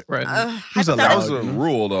 right. That was a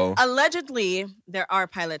rule, though. Allegedly, there are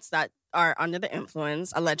pilots that are under the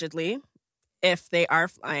influence, allegedly, if they are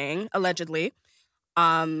flying, allegedly,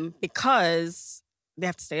 because they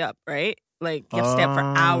have to stay up, right? Like, you have to stay up for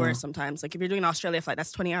hours sometimes. Like, if you're doing an Australia flight,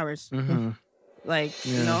 that's 20 hours. Mm-hmm. Like,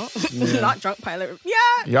 you know, not drunk pilot. Yeah.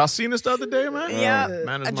 Y'all seen this the other day, man? Yeah.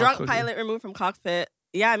 Man, a drunk pilot removed from cockpit.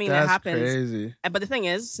 Yeah, I mean, That's it happens. Crazy. But the thing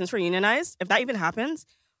is, since we're unionized, if that even happens,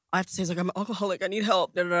 all I have to say is like, I'm an alcoholic, I need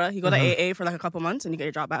help. Da, da, da. You go to AA for like a couple months and you get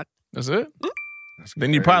your job back. That's it? They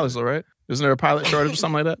need pilots though, right? Isn't there a pilot shortage or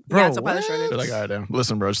something like that? Yeah, it's a pilot shortage. They're like, all right, damn.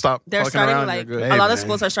 Listen, bro, stop They're fucking starting around. like, You're good. a lot of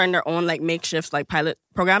schools are starting their own like makeshift like pilot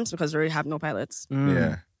programs because they already have no pilots.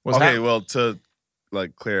 Yeah. What's Okay, that? well, to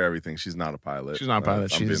like clear everything, she's not a pilot. She's not a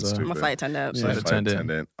pilot. She's I'm a flight attendant. She's a flight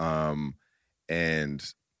attendant. And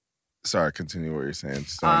sorry, continue what you're saying.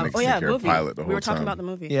 Just don't make yeah, you're a movie. pilot the whole We were talking time. about the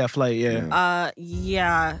movie. Yeah, flight, yeah.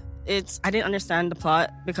 Yeah. I didn't understand the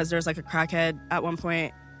plot because there's like a crackhead at one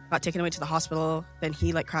point got taken away to the hospital. Then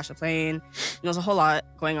he like crashed a plane. And there's a whole lot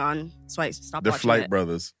going on. So I stopped The watching Flight it.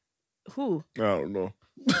 Brothers. Who? I don't know.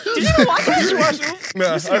 Did you even watch it? Did you watch it?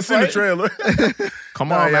 No, I've seen the trailer.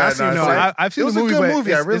 Come on, man. I've seen it was the movie, a good but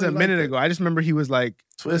movie. I it's really a minute ago. I just remember he was like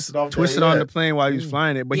twisted on the plane while he was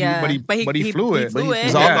flying it, but he flew it.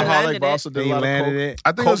 He's alcoholic, but also did a He lot of landed coke. it.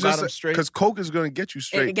 I think Coke it's got him just straight. because Coke is going to get you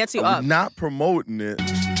straight. It gets you I'm up. Not promoting it.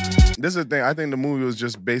 This is the thing. I think the movie was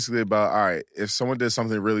just basically about, all right, if someone did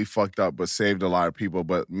something really fucked up but saved a lot of people,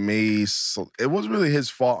 but it wasn't really his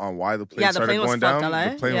fault on why the plane started going down.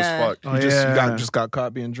 The plane was fucked. You just got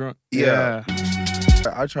caught being drunk. Yeah.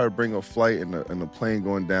 I try to bring a flight and the plane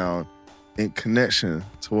going down in connection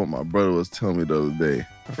to what my brother was telling me the other day.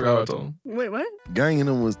 I forgot what I told him. Wait, what? Gang in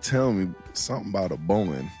them was telling me something about a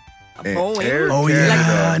Boeing. Boeing? Oh,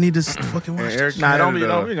 yeah. I need to fucking watch Air that. Nah, don't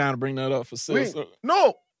Canada. be gotta bring that up for sis.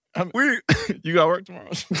 No. You got work tomorrow.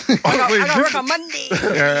 I got work on Monday.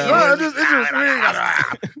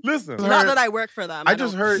 Listen. Not that I work for them. I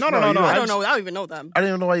just heard. No. I don't know. I don't even know them. I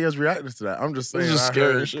didn't know why you guys reacted to that. I'm just saying. It's just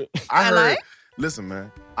scary shit. I heard. like? Listen,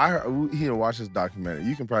 man. I heard he didn't watch this documentary.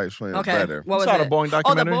 You can probably explain it better. What was saw it? the Boeing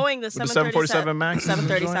documentary. Oh, the Boeing, the with the 747 Max.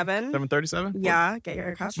 737. 737. Yeah, get your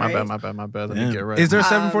aircraft My right. bad. Let me get right. Is there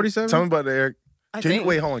 747? Tell me about the air. Can you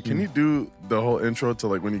wait? Hold on. Can you do the whole intro to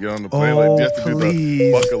like when you get on the plane? Oh, Like, do you have to please. do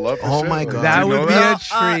the buckle up? And Oh shit? my Like, God. That do you would know be that?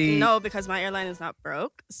 a treat. No, because my airline is not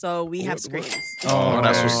broke, so we have screens. Oh,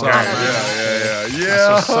 that's what's up, Yeah, man. yeah.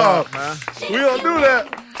 That's what's up, man. We don't do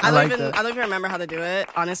that. I like don't that. even remember how to do it.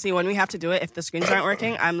 Honestly, when we have to do it, if the screens aren't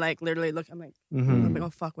working, I'm like literally look. I'm like, oh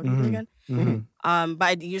fuck, what are you doing again? But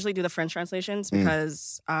I usually do the French translations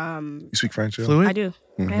because You speak French, yeah? I do.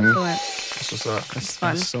 I am fluent. That's what's up. It's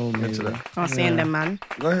fun. So amazing. Conseiller them, man.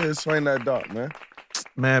 Go ahead and explain that dot, man.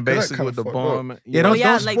 Man, That basically kinda with the fucked bomb. Yeah, Oh,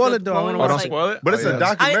 yeah, don't like spoil the it though. I bone wanna Oh, watch don't it. spoil it? But it's a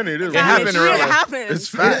documentary. It is. It happened in real life. It's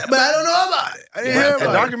fact. But I don't know about it. I didn't hear A about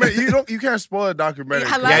it. documentary. You can't spoil a documentary.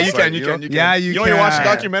 Yeah, Yeah, you It's can, like, you know? can, you can. Yeah, you know when you watch a can.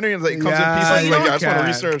 documentary and like, it comes Yeah, in pieces, you like, I just want to can.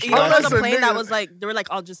 research. You know, That's the a plane that nigga. was like they were like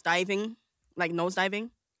all just diving, like nose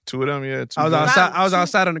diving. Two of them, yeah. I was outside. I was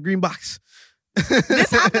outside on the green box.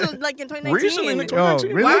 This happened like in 2019. Recently, in Oh,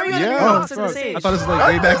 2019. really? Why are we on the Yeah. green box Oh, at this fuck. age? I thought this was like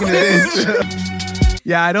way back in the days.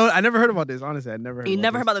 Yeah, I never heard about this. Honestly, I never heard. You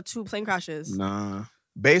never heard this. about the 2 plane crashes. Nah.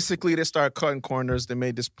 Basically, they started cutting corners. They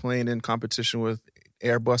made this plane in competition with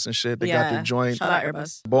Airbus and shit. They got the joint. Shout out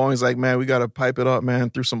Airbus. Boeing's like, man, we got to pipe it up, man.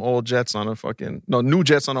 Threw some old jets on new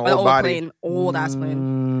jets on an An old body. plane, old ass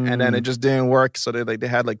plane. And then it just didn't work. So they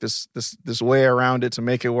had like this way around it to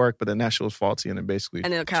make it work, but then that shit was faulty, and then basically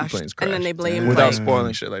And then it two crashed. planes And then they blamed without like,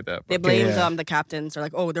 spoiling shit like that. they But. blamed Yeah. the captains. They're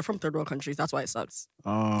like, oh, they're from third world countries. That's why it sucks.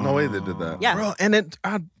 No way they did that. Yeah. Bro, and then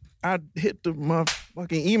I hit my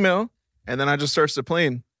fucking email, and then I just searched the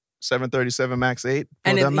plane, 737 MAX 8. And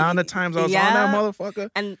And the it- amount of times I was on yeah. that motherfucker.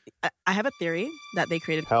 And I have a theory that they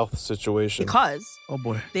created Health situation. because Oh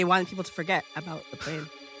boy. they wanted people to forget about the plane.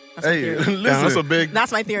 That's my Hey, theory. listen. Damn, that's a big.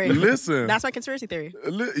 That's my theory. Listen. That's my conspiracy theory.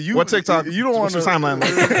 What TikTok? You don't want What's your timeline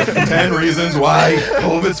like? 10 reasons why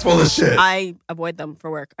COVID's full of shit. I avoid them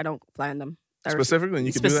for work. I don't fly in them. Specifically, and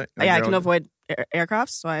you can do that. Yeah, I can avoid aircrafts,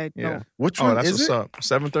 so I Yeah. don't. Which Oh, one that's is what's it? up.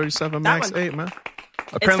 737 That MAX one. 8, man.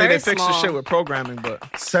 Apparently, very they fixed the small. shit with programming, but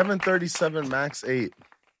 737 MAX 8.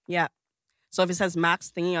 Yeah. So if it says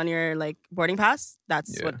max thingy on your like boarding pass,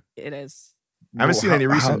 that's Yeah. what it is. I haven't seen any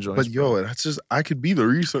recent joints. But yo, that's just, I could be the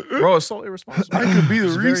recent. bro, it's so irresponsible. I could be the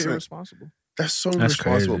It's very recent. irresponsible. That's so That's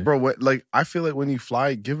irresponsible. crazy. Bro, what, like, I feel like when you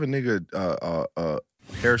fly, give a nigga a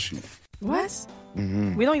parachute. What?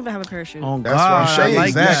 Mm-hmm. We don't even have a parachute. Oh That's what I'm God, saying. I like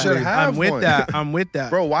You that. should have I'm with one. that. I'm with that.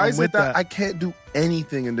 Bro, why I'm is with it that I can't do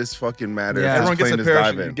anything in this fucking matter? Yeah. if Everyone this gets a plane is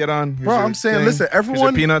parachute. diving? You get on. here's Bro, your I'm saying, thing. listen, Here's your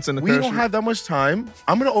everyone, peanuts in the we parachute. don't have that much time.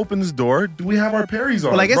 I'm gonna open this door. Do we have our parries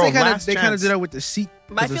on? Well, I guess Bro, they kind last of chance. did that with the seat.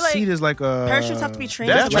 But I 'cause the feel like seat is like a parachutes have to be trained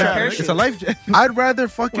Death to fly a trap. parachute. It's a life jacket. I'd rather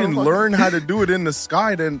fucking learn how to do it in the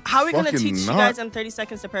sky than How are we gonna fucking teach not. you guys in 30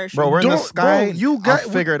 seconds to parachute? Bro, we're in the Don't- sky. bro, you got- I'll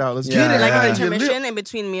figure it out. Let's Yeah. get it. like Yeah. an intermission in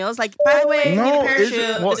between meals. Like, by the way, No, need a it's-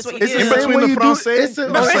 parachute. well, This is what you it's do. the in same between way the you do- Francais. it's a-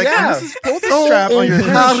 It's like, yeah. this is pull the strap on your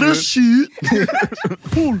parachute.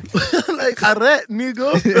 Pull. Like, arrête,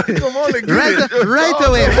 nigga. Come on, like, Right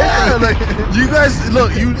away. Yeah, like, you guys,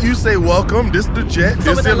 look, you say, welcome, this the jet, So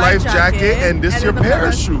this with your the life life jacket, jacket, and this and your then the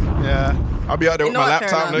parachute. Yeah. I'll be out there You with know my what,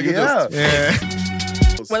 fair laptop, nigga. enough.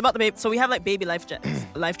 Just, What about the baby? So we have like baby life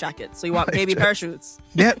jackets. So you want baby parachutes.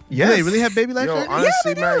 Yeah. Yes. Do they really have baby life Yo, jackets?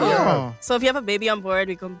 honestly, man, yeah. Oh. So if you have a baby on board,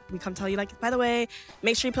 we come tell you like, by the way,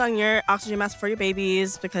 make sure you put on your oxygen mask for your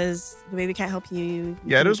babies because the baby can't help you.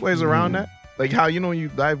 yeah, there's ways around that. Like how when you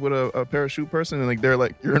dive with a parachute person and like they're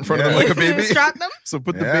like you're in front of them like a baby. Strap them. So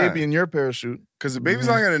put the Yeah. baby in your parachute. Because the baby's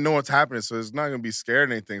not gonna know what's happening, so it's not gonna be scared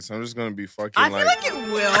or anything. So I'm just gonna be fucking I feel like it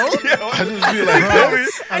will. I just be like, baby,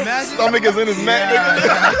 Imagine- Stomach is in his neck.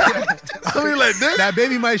 I be like this. That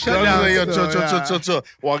baby might So shut I'm just down. like, yo, so, chill, chill.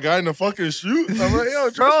 While guy in the fucking chute, I'm like, yo,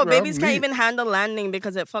 trust Bro, me, babies I'm can't neat. even handle landing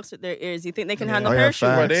because it fucks with their ears. You think they can handle Oh, yeah, parachute?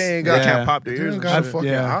 facts. But they ain't got, They can't pop their they ears. ain't and got a shit. fucking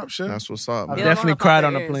Yeah. option. That's what's up. I've They don't definitely know how to cried pop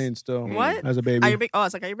on their a ears. plane still. What? As a baby. Are you big? Oh,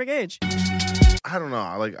 it's like, are you big age? I don't know.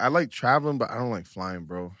 I like traveling, but I don't like flying,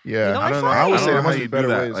 bro. Yeah, You don't I don't know. flying? I would I say don't there know must how be you better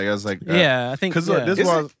do that. ways. Like I was like, Yeah, I think. because yeah. this Is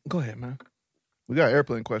was it- Go ahead, man. We got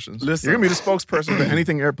airplane questions. Listen. You're gonna be the spokesperson for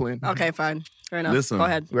anything airplane. Okay, fine. Fair enough. Listen. Go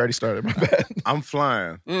ahead. We already started. My bad. I'm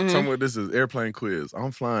flying. Mhm. Tell me what this is. Airplane quiz.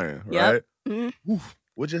 I'm flying, Yep. right? Mhm. Oof.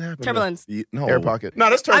 What just happened? Turbulence. No. Air pocket. No,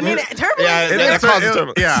 that's I mean, turbulence. turbulence. Yeah, It that is causes tur-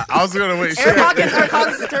 turbulence. Yeah, I was gonna wait. Air pockets are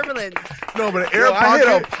causes turbulence. No, but an air Yo, I hit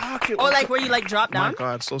pocket. a pocket. Or like where you like drop Oh my down.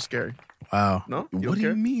 God, so scary. Wow. No, What don't do you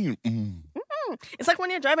care? mean? It's like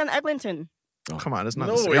when you're driving Eglinton. Come on, it's not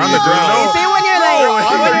No, the same. it's On the not. ground. No. You see when you're like, No, when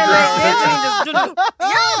you're like underground. this and you just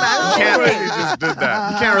yeah, man. Can't- Wait, you just did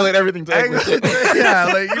that. You can't relate everything to Eglinton. Yeah,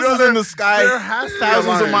 like you know, in the sky, there has to be a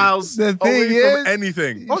thousands of line miles. The away thing from is,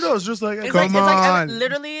 anything. Oh no, it's just like It's Come like on.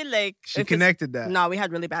 literally like she if it's- connected that. No, we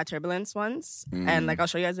had really bad turbulence once, and like I'll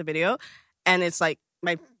show you guys a video, and it's like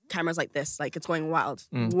my cameras like this. Like, it's going wild.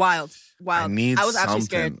 Wild. I need I was actually something.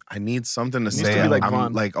 scared. I need something to Needs say. to be like I'm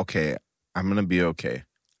Vaughn. like, okay, I'm going to be okay.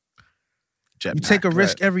 You take a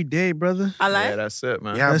risk every day, brother. I like. Yeah, that's it,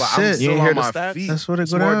 man. Yeah, That's but I'm it. still You ain't on hear the my stats? feet. That's what it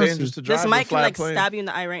It's goes more down dangerous to drive This than mic can fly a like plane. stab you in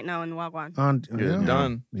the eye right now in Wagwan. You're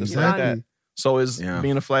done. Just Exactly. like that. So is Yeah.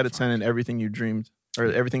 being a flight attendant everything you dreamed? Or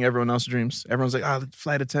everything everyone else dreams? Everyone's like, the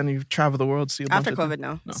flight attendant, you travel the world, see a bunch After of COVID,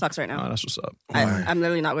 things. no. Sucks right Oh, now. that's what's up. I'm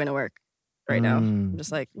literally not going to work right now. I'm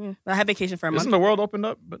just like, I have vacation for a month. Isn't the world opened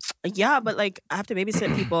up? But Yeah, but like I have to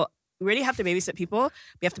babysit people. We already have to babysit people.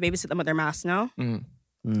 We have to babysit them with their masks now. oh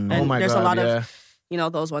And my there's God, a lot yeah.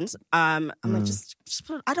 of, those ones. I'm like, just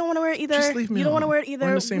put it, I don't want to wear it either. Just leave me You don't want to alone. wear it either. We're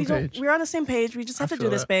on the same page. We're on the same page. We just have to do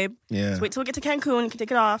feel this, that. babe. Yeah. Just wait till we get to Cancun. You can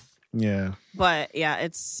take it off. Yeah. But yeah,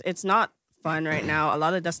 it's not fun right now. A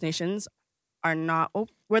lot of destinations are not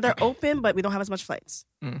where they're open, but we don't have as much flights.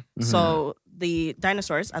 So the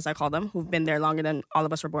dinosaurs, as I call them, who've been there longer than all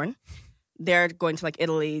of us were born, they're going to like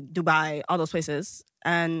Italy, Dubai, all those places,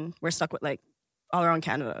 and we're stuck with like all around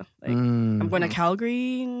Canada. Like I'm going to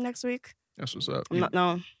Calgary next week. That's what's up.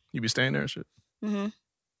 No. You be staying there and shit?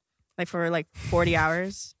 Like for like 40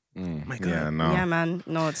 hours. Yeah, no. Yeah, man.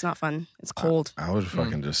 No, it's not fun. It's cold. I would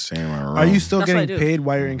fucking just stay in my room. Are you still That's what I getting do. paid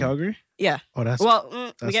while you're in Calgary? Yeah. Oh, that's Well, we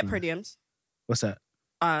that's get nice. per diems. What's that?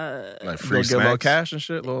 like Free free get a little snacks? cash and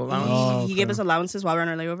shit, little allowance. Oh, He gave okay. us allowances while we're on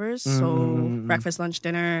our layovers. So breakfast, lunch,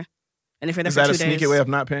 dinner. And if you're there Is for that 2 a sneaky days. way of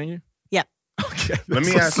not paying you? Yeah. Okay. Let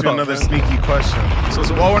me that's ask you what's another up, man. sneaky question.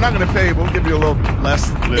 So, well, we're not going to pay you, but we'll give you a little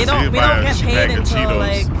less. We don't get paid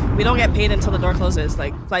until we don't get paid until the door closes.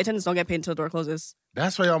 Like flight attendants don't get paid until the door closes.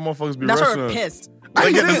 That's why y'all motherfuckers be That's why rushing. we're pissed.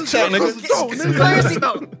 Like, get this check, nigga. We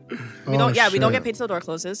don't Oh, we don't get shit. paid till the door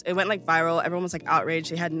closes. It went like viral. Everyone was like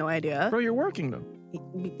outraged. They had no idea. Bro, you're working though.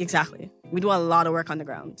 Exactly. We do a lot of work on the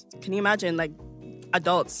ground. Can you imagine like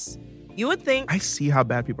adults? You would think I see how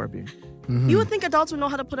bad people are being. you would think adults would know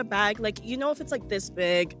how to put a bag. Like, if it's like this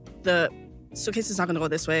big, the suitcase is not gonna go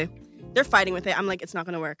this way. They're fighting with it. I'm like, it's not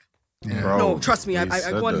gonna work. Bro, No, trust me. I they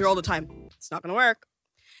said go on this. here all the time. It's not gonna work.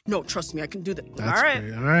 No, trust me. I can do that. That's All right.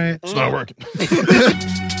 great. All right. It's not working.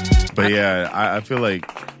 But yeah, I feel like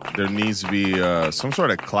there needs to be some sort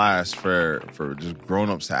of class for just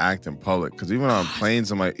grown-ups to act in public. Because even on planes,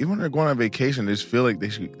 I'm like, even when they're going on vacation, they just feel like they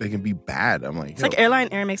can be bad. I'm like, It's like airline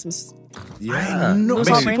air makes them. yeah, Those makes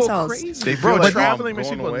all brain people cells. crazy. They Bro, feel like traveling I'm makes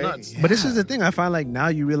going people away. nuts. But this is the thing. I find like now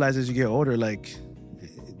you realize as you get older, like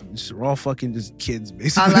we're all fucking just kids,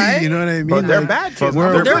 basically. like- You know what I mean? But they're Like, bad kids.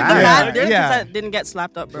 we're- They're Yeah. the kids Yeah. that didn't get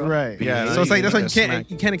slapped up, bro. Right. Yeah, So it's like that's why you you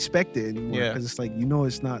get can't expect it anymore. Yeah. Because it's like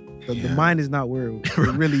it's not the mind is not where it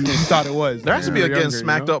really thought it was. There has to be a When we were getting younger,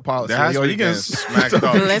 smacked you know? up policy. There has Yo, to be you getting getting smacked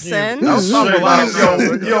up. Listen.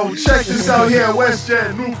 Yo, check this out here,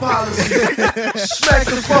 WestJet, new policy. Smack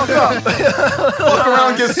the fuck up. fuck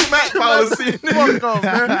around, get smacked policy. Fuck up,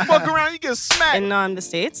 man. Fuck around, you get smacked. In the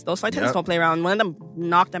States, those flight attendants Yep. don't play around. One of them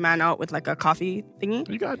knocked a man out with like a coffee thingy.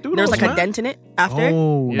 You gotta do There was those, like a man. dent in it after.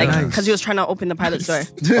 Oh, Like, nice. because he was trying to open the pilot's door.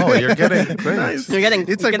 Oh, you're getting things. You're getting,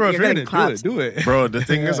 It's like, you're bro, if you're getting gonna clapped. do it. Bro, the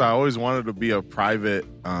thing is, I always wanted to be a private,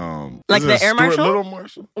 Like is the it air Stuart marshal? Little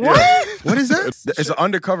Marshal. What? Yeah. What is that? It's an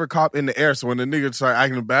undercover cop in the air. So when the nigga started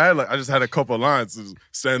acting bad, like I just had a couple lines to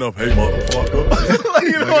stand up, hey motherfucker. Like,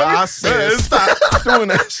 you know what I said? Stop doing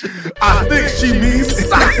that shit. I think she means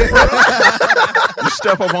stop. You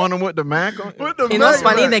step up on them with the Mac on. With the You know what's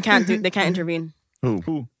Mac, funny? man. They can't intervene.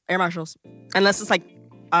 Who? Air marshals, unless it's like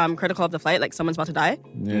critical of the flight, like someone's about to die,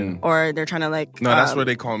 or they're trying to like. No, that's what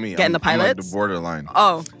they call me. Get in the I'm like pilots? the borderline.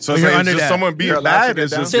 Oh, So it's you're like under just that. someone being You're allowed to bad. get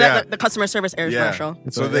It's down. just so yeah. like the customer service air marshal.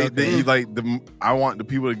 So they like I want the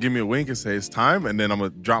people to give me a wink and say it's time, and then I'm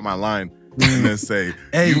gonna drop my line and then say,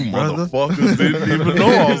 Hey, "You brother." motherfuckers didn't even know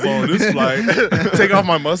I was on this flight." Take off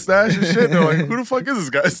my mustache and shit. They're like, "Who the fuck is this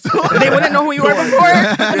guy?" Still, They wouldn't know who you were before.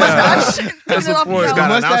 Mustache. That's the Turn it off, point. yo. The Gotta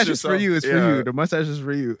announce mustache is yourself. for you. It's for Yeah. you. The mustache is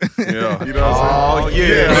for you. Yeah, you know what I'm saying?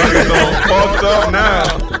 yeah. Niggas all fucked up now.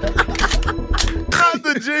 Not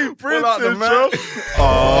the G Prince out the intro.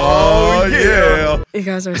 Oh yeah. You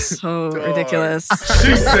guys are so ridiculous.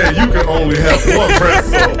 She said you can only have one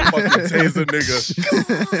pretzel. Fucking taser nigga.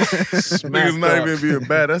 Niggas not up. even being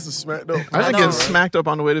bad. That's a smack though. I just know, get right? smacked up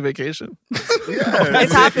on the way to vacation. Yeah,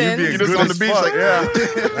 It's happened. You You just good on the as beach fuck, like, yeah.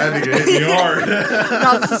 That nigga hit me hard.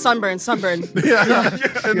 No, this is sunburn. Big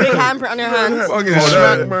handprint on your hands. Fucking Oh,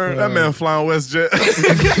 smack, that, man. that man flying WestJet.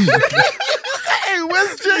 Hey,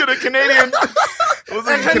 WestJet. You're the Canadian. Was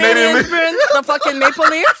The it Canadian print, the fucking maple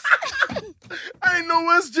leaf. I ain't know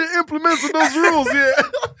WestJet implemented those rules yet.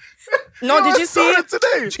 No, Yo, did I you saw see? it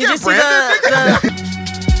today? Did you see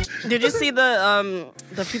Did you see the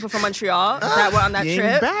people from Montreal that were on that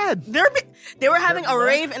trip? Bad. They were having a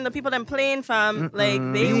rave in the people that playing from like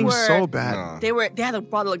they Being were so bad. They had a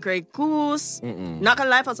bottle of Grey Goose. Not gonna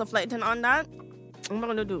lie, if I was a flight attendant on that, what am I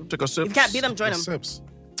gonna do? Took a sip. If you can't beat them, join them. Sips.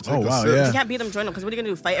 Oh, wow, If you yeah. can't beat them, join them. Because what are you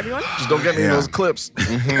gonna do? Fight everyone? Just don't get me in those clips.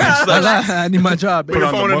 I need my job. Put your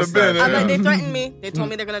phone in the bin. I'm like, they threatened me. They told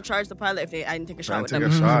me they're gonna charge the pilot if I didn't take a shot with Take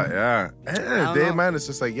them. a shot, yeah. At the end of I the don't day, know. man, it's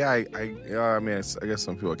just like, I mean, I guess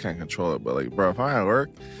some people can't control it, but like, bro, if I'm at work,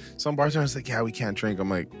 some bartender's like, yeah, we can't drink. I'm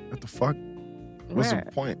like, what the fuck? What's Where?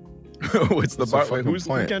 the point? What's the What's bar? the Wait, fucking who's the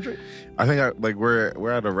point? country? I think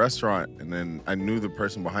we're at a restaurant, and then I knew the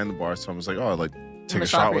person behind the bar, so I was like, oh, like, take a a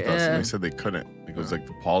shot shot for with you, us. yeah. And they said they couldn't. It was like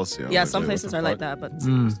the policy. I'm Yeah, like, some wait, what places the are like fuck? that, but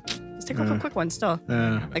just take a quick one still.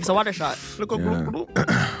 Yeah. Like it's a water shot.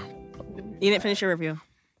 Yeah. You didn't finish your review.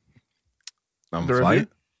 On The flight? review?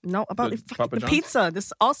 No, about The the, Papa the John's? pizza.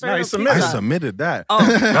 This all started No, you with submitted. I pizza. submitted that. Oh,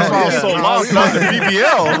 That's why I was so lost on the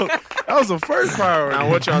BBL. That was the first priority. Now,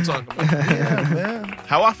 what y'all talking about? Yeah, man.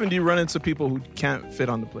 How often do you run into people who can't fit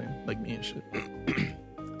on the plane, like me and shit?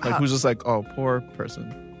 Like who's just like, oh, poor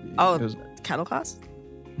person. Oh, It was- cattle class?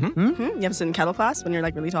 Hmm? You ever sit in cattle class when you're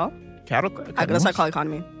like really tall? cattle. That's what I call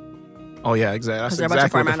economy. Oh yeah, exactly. That's 'Cause they're a bunch of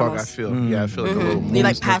exactly what the farm fuck I animals. feel. Yeah, I feel like a Mhm. little. You,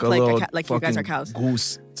 like, moose, pack a like a little cat- like you guys are fucking cows.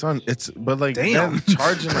 Goose. But like, Damn. them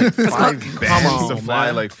charging like $5 bands to on, fly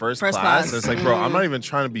man. like first First class. class. It's like, bro, I'm not even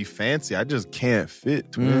trying to be fancy. I just can't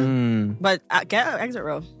fit, man. But get an exit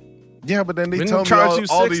row. Yeah, but then they Didn't tell me charge you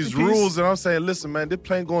all 60 these piece? rules, and I'm saying, listen, man, this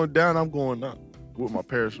plane going down, I'm going up with my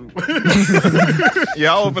parachute.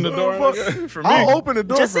 Yeah, I'll open the door nigga, for me. I'll open the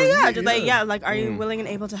door. Just for say yeah. me, Just like yeah. Like, are you willing and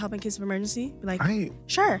able to help in case of emergency? Be like, I ain't.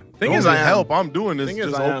 sure. Thing Thing is, is, I am. help. I'm doing this. Thing is,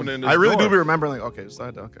 Just I am. opening this I really door. do be remembering, like, okay,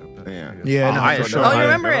 slide down, okay. Yeah. Yeah, no, I ain't for sure. sure. Oh, you I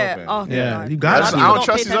remember ain't it? open. Oh, Yeah, God. you got A lot to. of I people don't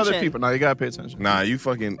trust pay these other attention. people. No, you gotta pay attention. Nah, you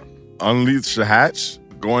fucking unleash the hatch,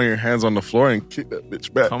 go on your hands on the floor, and kick that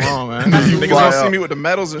bitch back. Come on, man. You Niggas fly don't see up. me with the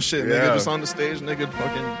medals and shit. Nigga Yeah. just on the stage, nigga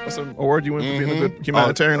fucking, what's an award you win for being a good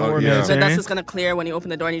humanitarian Oh, award? yeah. So that's just gonna clear when you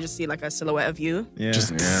open the door and you just see like a silhouette of you. Yeah.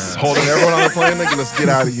 Just holding everyone on the plane, nigga, let's get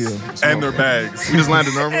out of here. And their bags. We just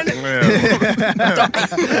landed normal.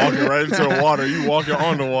 Walking right into the water. You walking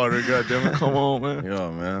on the water, goddammit. Come on, man.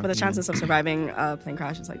 Yo, man. But the chances of surviving a plane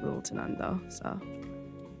crash is like little to none, though. So,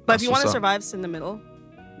 but That's if you want what's to up. survive, sit in the middle.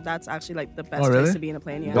 That's actually like the best Oh, really? place to be in a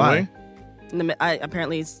plane. Yeah. Why? In the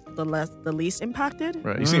apparently it's the least impacted.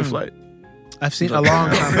 Right. You seen Flight. I've seen a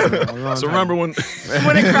long time ago. A long So time remember when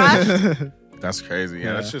When it crashed. That's crazy. Yeah,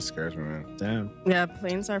 Yeah. that shit scares me, man. Damn. Yeah,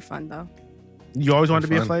 planes are fun though. You always wanted to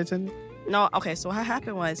be a Fun. flight attendant? No, okay. So what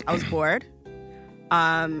happened was I was bored,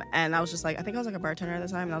 and I was just like, I think I was like a bartender at the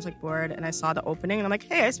time, and I was like bored, and I saw the opening, and I'm like,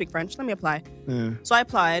 hey, I speak French, let me apply. Yeah. So I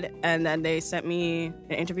applied, and then they sent me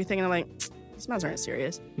an interview thing, and I'm like, these guys aren't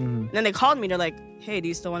serious. Mm-hmm. And then they called me, they're like, hey, do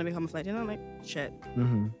you still want to become a flight attendant? I'm like, shit.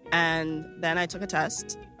 Mm-hmm. And then I took a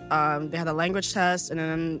test. They had a language test and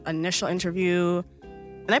then an initial interview,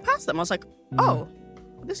 and I passed them. I was like, oh,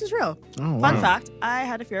 this is real. Oh, wow. Fun fact: I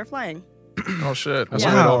had a fear of flying. oh shit, that's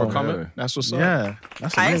Yeah. a way to Wow. overcome Really? it. That's what's up. Yeah.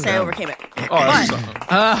 That's I didn't amazing. say I overcame it. Oh, that's what's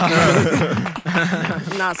up.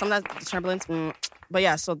 Nah, some of that turbulence. But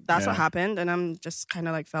yeah, so that's what Yeah. happened, and I'm just kind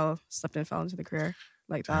of like slipped and fell into the career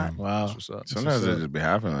like that. Wow. That's what's up. Sometimes it just be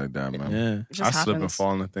happening like that, man. Yeah. It just I slip and happens.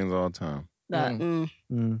 fall into things all the time. That,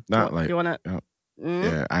 Not like, you wanna? yeah. Mm,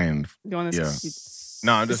 yeah, I ain't You wanna? Yeah.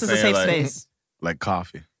 No, I'm This just is a saying, safe like, space. like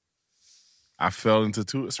coffee. I fell into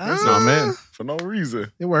 2 espressos. Nah, man. For no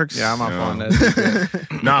reason. It works. Yeah, I'm not Yeah. following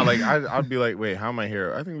that. Nah, like I'd be like, wait, how am I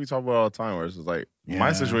here? I think we talk about it all the time where it's just like my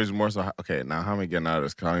Yeah. situation is more so okay, now how am I getting out of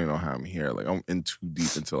this? Cause I don't even know how I'm here. Like I'm in too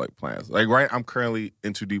deep into like plans. Like right, I'm currently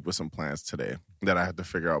in too deep with some plans today that I have to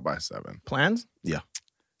figure out by 7. Plans?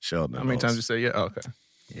 Sheldon. How many knows. times you say yeah? Oh, okay.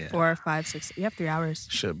 4, 5, 6. You have 3 hours.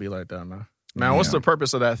 Should be like that, man. Man, what's Yeah. the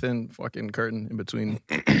purpose of that thin fucking curtain in between?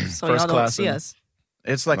 So First y'all don't class see and- us.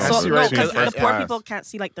 It's like No, I So see no, right because here. the poor class. people can't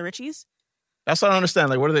see like the richies, That's what I don't understand.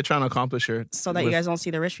 Like, what are they trying to accomplish here? so that you with- guys don't see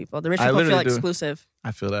the rich people. The rich I people feel literally do. exclusive.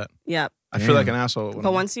 I feel that. Yeah, I feel like an asshole. when but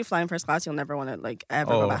I'm- once you fly in first class, you'll never want to like ever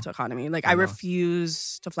go Oh. back to economy. Like I know.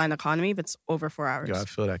 refuse to fly in economy if it's over 4 hours. Yeah, I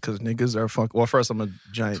feel that because niggas are fuck. Well, first I'm a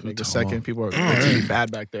giant nigga. Second, people are really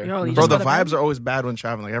bad back there. Yo, you Bro, just the gotta vibes be- are always bad when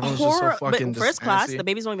traveling. Like everyone's just so Horror- fucking but first class, antsy. the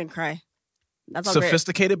babies don't even cry. That's all great.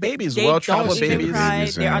 Sophisticated babies, They well-traveled don't even babies. cry.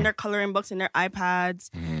 Babies, They're yeah. on their coloring books and their iPads.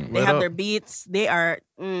 They Lit have up. their beats. They are.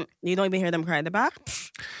 You don't even hear them cry in the back. I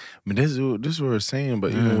mean, this is what we're saying,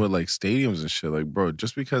 but even with like stadiums and shit, like, bro,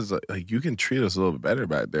 just because like you can treat us a little bit better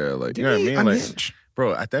back there, like, you know what I mean? Like,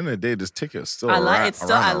 bro, at the end of the day, this ticket is still I lie. around, It's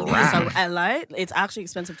still at around a least. wrap. I lie. It's actually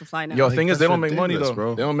expensive to fly now. Yo, Like, thing is, they that's don't make money ridiculous, though.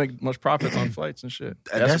 bro. They don't make much profits on flights and shit.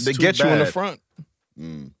 That's they too get you in the bad. front.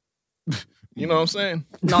 You know what I'm saying?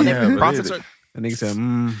 No, they Yeah, Profits are And nigga said,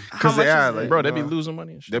 How Because much yeah, is like, it? bro, they be losing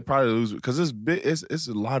money and shit. they probably lose because it's big. It's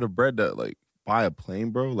a lot of bread that like buy a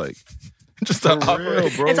plane, bro. Like Just for to real,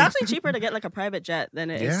 bro. It's actually cheaper to get like a private jet than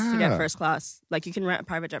it is to Yeah. get first class. Like you can rent a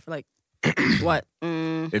private jet for like what?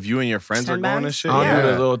 if you and your friends are 10 going and bands? shit. I don't Yeah. do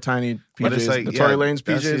the little tiny But it's PJs, like the Tory yeah, Lanes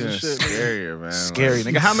that's PJs even and shit. scarier, man. Scary,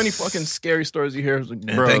 Like, nigga. How many fucking scary stories you hear? It's like,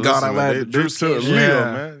 man, bro, thank God I listen, landed. They took Leo,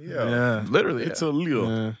 Yeah. man. Yeah. yeah. Literally. It's a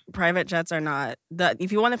Leo. Private jets are not.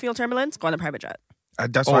 If you want to feel turbulence, go on a private jet.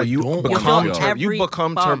 That's Oh, why you don't become become want to every you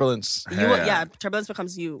become bump. turbulence. Yeah, turbulence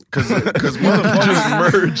becomes you. Because motherfuckers Just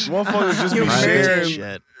merge. Motherfuckers just You be merge sharing.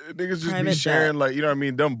 Shit. Niggas just be Private sharing, jet. like, you know what I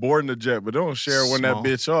mean? Them boarding the jet, but they don't share when Small. that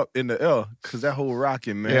bitch up in the air. Because that whole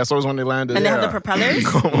rocking, man. Yeah, so it was when they landed. And they have the Yeah. propellers.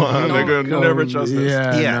 Come on, No. nigga. Never trust this.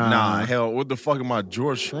 Yeah, nah, hell, what the fuck am I,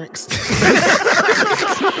 George Shrinks?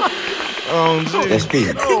 That's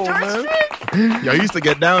deep. Oh, man. Yo, I used to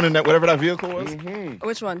get down in that, whatever that vehicle was.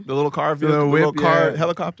 Which one? The little car vehicle, The the whip, little car yeah.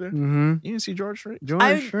 helicopter. Mm-hmm. You didn't see George Shrink?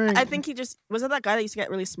 George Shrink. I think he just was it that guy that used to get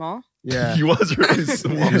really small. Yeah. He was really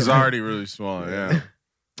small. He was already really small, yeah.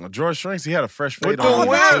 George Shrinks, he had a fresh fade the on him,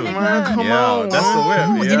 whip, too. man, come yeah, on. that's the whip.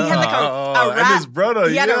 And Yeah. he had like a And rap. his brother,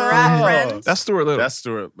 He had a yeah. rap friend. That's Stuart Little. That's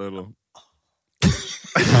Stuart Little.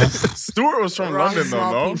 Stuart was from Wrong London,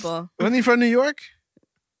 small though, no? people. Wasn't he from New York?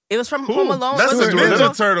 It was from Home Alone. That's a Stuart Ninja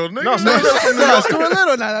Little. Turtle, nigga. No, Stuart Little from New No, York. Stuart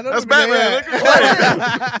Little. Nah, That's Batman.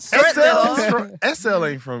 Nigga. Stuart Little. SL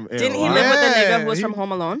ain't from Didn't he NY. live with the Yeah, nigga who was he- from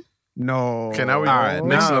Home Alone? No. Okay, now we All right,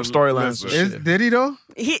 mixing now up storylines. listen. and shit. Did he though?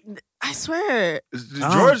 I swear.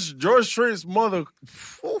 George Shrink's mother.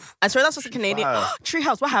 I swear that's just a Canadian. Fire.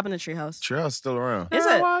 Treehouse. What happened to Treehouse? Treehouse still around. Is it?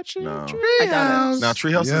 No. I doubt it. Now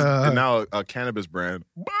Treehouse Yeah. is now a cannabis brand.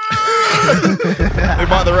 They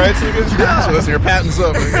bought the rights, nigga. So listen, your patent's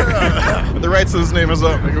up, nigga. The rights to this name is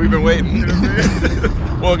up, nigga. We've been waiting.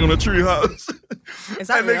 Welcome to Treehouse. Is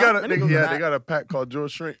that And they real? got Let me Google they that. got a pack called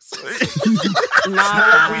George Shrinks.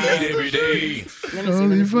 Nah. every day. Let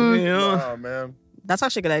me see. Oh man. That's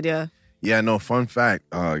actually a good idea. Yeah, no, fun fact,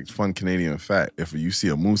 fun Canadian fact. If you see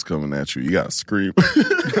a moose coming at you, you gotta scream.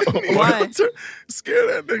 Why? Scare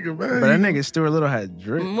that nigga, man. But that nigga Stuart Little had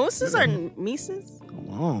drip. Mooses or Mises? Come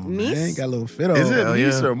on, Meese? man. Got a little fit on. Is it Hell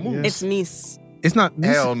moose yeah. or moose? It's Mies. It's not.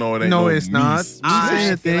 Hell no, it ain't No, no it's not. meese. I'm saying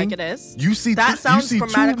I a feel like thing. it is. You see That you sounds see two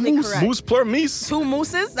grammatically moose. correct. Moose plural meese. Two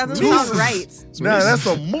mooses? That doesn't Mooses. sound right. Nah, that's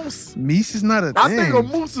a moose. Meese is not a I thing. think a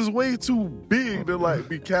moose is way too big to like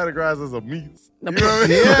be categorized as a meese. The You know what I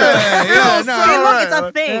mean? Yeah, See, no, look, it's a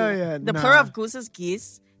right. thing. Hell yeah, the nah. plural of goose is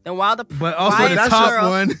geese. Then while the But also why the is that's top plural-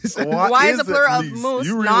 one. Why is the it plural of meese? moose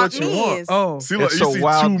You read not what you want. meese? Oh, See, look, It's you a see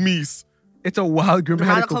wild- two meese. it's a wild grammatical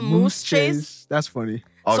Grammatical moose moose chase? chase. That's funny.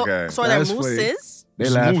 Okay. So are there That's funny. mooses? They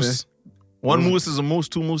It's laughing. moose. One moose is a moose.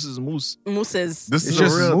 Two moose is a moose. Mooses. This It's is a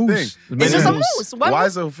just real moose. thing. It's just a Moose. moose. What Why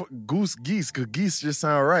moose? is a goose geese? Because geese just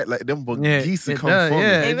sound right. Like them, but Yeah, geese it come does, from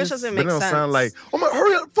yeah. me. English just- doesn't But make it don't sense. sound like, oh my,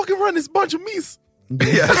 hurry up, fucking run this bunch of meese.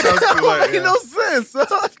 Yeah, that sounds like, no sense.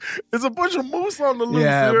 It's a bunch of moose on the loose.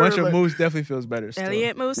 Yeah, a you bunch heard, of like- moose definitely feels better. Still.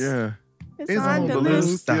 Elliot Moose. Yeah. It's on the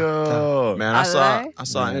loose. Yo. Man, I I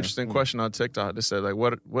saw lie. an interesting question on TikTok that said like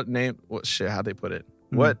what name how'd they put it?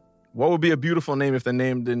 What would be a beautiful name if the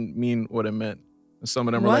name didn't mean what it meant? And some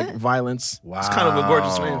of them were like What? violence. It's kind of a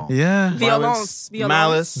gorgeous name. Yeah. Violence. Violence.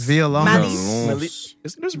 Malice. Violon. Malice.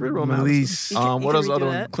 Isn't this real malice? Malice. You can What is the redo other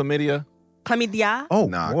one? that. Chlamydia. Chlamydia. Oh,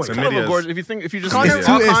 Nah, boy. to Kind of me, a gorgeous. If you just Gonorrhea. It's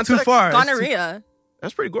all too, it's too context, far. It's too- Gonorrhea.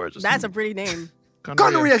 That's pretty gorgeous. That's a pretty name.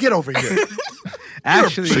 Gonorrhea, get over here.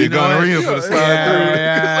 Actually, She you know what? gonorrhea for the slide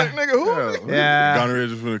Yeah, through. yeah. Nigga, who? Yeah. Gonorrhea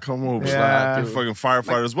just gonna come over. Yeah. Slide through. Fucking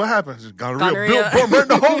firefighters. What happens? Gonorrhea. Gonorrhea. Bill burned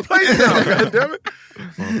the whole place down. God damn it.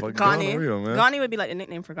 Motherfucking Gani. Gonorrhea, man. Gani would be like a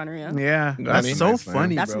nickname for gonorrhea. Yeah, Gonny. that's so Nice, man.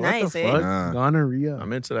 funny, That's bro. nice, What the eh? fuck? Nah. Gonorrhea.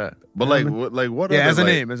 I'm into that. But what? Yeah, other, as a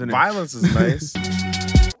like, name, as a name. Violence is nice.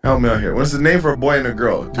 Help me out here. What's the name for a boy and a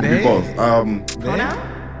girl? It can be Name? both.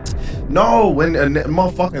 Pronoun? No, when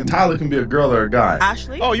motherfucking Tyler can be a girl or a guy.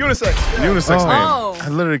 Ashley? Oh, unisex. Unisex Oh. name. Oh. I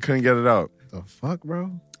literally couldn't get it out. The fuck,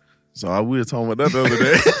 bro? So we were talking about that the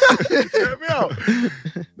other day. Check me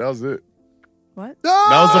out. That was it. What? That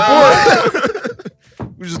was the point.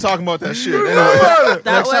 We were just talking about that shit. Anyway, That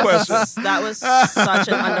next question. was such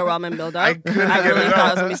an underwhelming build-up. I couldn't really get it thought it out.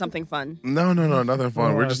 was gonna be something fun. No, nothing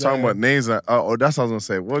fun. We're just talking about names. That's what I was gonna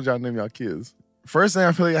say. What would y'all name y'all kids? First thing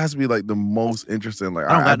I feel like it has to be like the most interesting. Like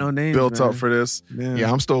I don't got no names, built man. up for this.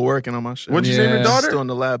 Yeah, I'm still working on my shit. What'd you name your Yeah. daughter? Still in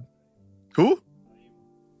the lab. Who?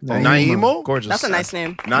 Naima. Naimo? Gorgeous. That's a nice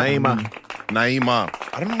name. Naima. Naima.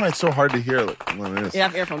 I don't know why it's so hard to hear. Like, what it is. You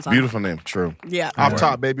have earphones on. Beautiful name. True. Yeah. Off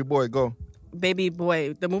top, baby boy, go. Baby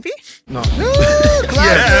Boy, the movie? No.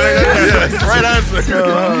 Yeah. Right answer.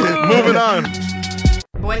 Moving on.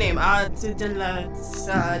 Boy name. John.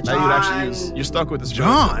 That you'd actually use. You're stuck with this.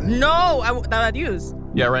 John. No, that I'd use.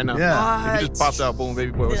 Yeah, right now. Yeah. If you just popped out, boom,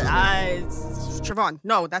 baby boy. What's his name? Trevon.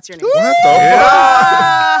 No, that's your name. What the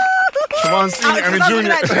Trevon Senior. I mean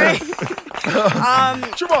Junior.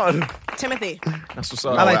 Trevon. Timothy. That's what's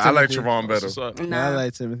up. I like Trevon better. That's what's up. Yeah, I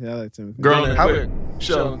like Timothy. Girl, How-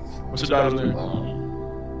 Shell. What's your daughter's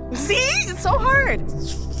name? See, it's so hard.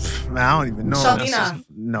 Man, I don't even know. Shaldina.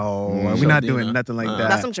 No, we're not doing Shaldina. nothing like that.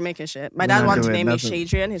 That's some Jamaican shit. My We're dad not wanted to doing name me nothing.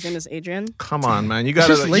 Shadrian. His name is Adrian. Come on, man. You It's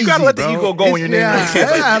gotta just you gotta let the lazy, ego bro. go when you're naming Yeah, your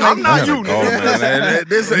kids. yeah, I'm not you, Oh, nigga.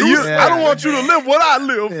 man. I don't want you to live what I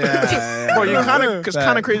live. Yeah, Bro, you're kind of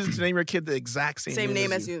Fact. crazy to name your kid the exact same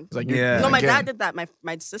name as you. It's like, Yeah. No, my again. dad did that. My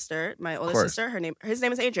sister, my oldest course. sister, his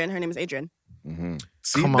name is Adrian. Her name is Adrian.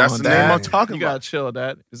 See, Come that's on, the name Dad. I'm talking You gotta about. chill,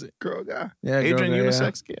 Dad. Is it Girl guy. Yeah, Adrian girl,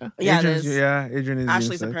 unisex? Yeah. Yeah, it Adrian's, is. yeah, Adrian is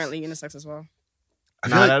Ashley's unisex. apparently unisex as well. I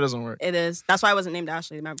feel Nah, like that doesn't work. It is. That's why I wasn't named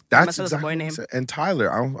Ashley. My that's son's a boy name. And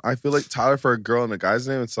Tyler. I feel like Tyler for a girl and a guy's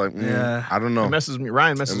name, it's like, Yeah. I don't know. It messes me.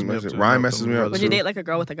 Ryan messes me up. too. Ryan messes me up, Would you date like a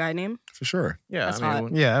girl with a guy name? For sure. Yeah, That's I mean, hot.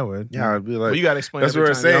 when- Yeah, I would. Yeah, I'd be like, Well, you gotta explain. That's every what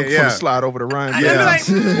I'm time. saying, I'm yeah. gonna slide over to Ryan. Yeah.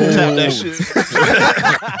 Tap that shit.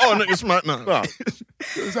 Oh, nigga, smart. No,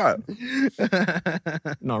 it's hot.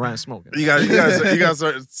 no, Ryan's smoking. You gotta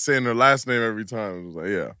start saying their last name every time. It's like,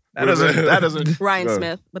 yeah. That doesn't. Ryan No.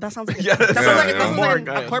 Smith. But that sounds like Yeah, that sounds like, yeah, that sounds more like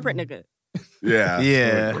guy. a corporate nigga. Yeah.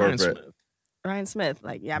 Yeah. Ryan Smith. Corporate. Ryan Smith.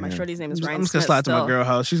 Like, yeah, my shorty's name is I'm Ryan just gonna Smith. slide to my still. girl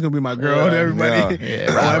house. She's gonna be my girl to everybody. Yeah.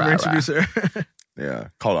 I'll ever introduce her. Yeah.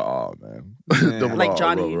 Call it all, man. Yeah. Double Like R,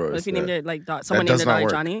 Johnny. roll, What if you named yeah. it like someone does named their not daughter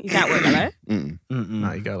work. Johnny? You can't work, right? Mm-mm.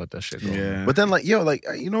 Nah, you gotta let that shit go. Yeah. But then, like, yo, like,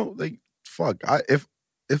 you know, like, fuck.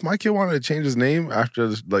 If my kid wanted to change his name after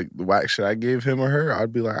like the whack shit I gave him or her,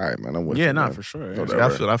 I'd be like, all right, man, I'm with you. Yeah, nah, man. for sure. Whatever. Yeah, I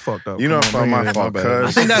feel I fucked up. You know, Come it's on, my bring it fault, in, my bad. I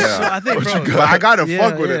cuz. think that's. Yeah. I think, bro. But I gotta Yeah,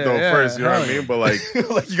 fuck with it though yeah, first. You know what I hell mean? But like,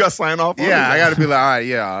 Like, you gotta sign off. on yeah, it. I gotta be like, all right,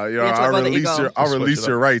 yeah, you know, have to I'll work on the release ego. I'll Switch release it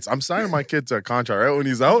your up. rights. I'm signing my kid to a contract. Right when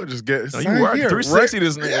he's out, just get No, you sign work. here. 360 right,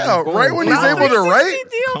 this nigga. Yeah, Boom. right when he's Wow. able to write,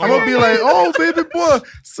 I'm gonna be like, oh baby boy,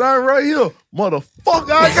 sign right here, motherfucker.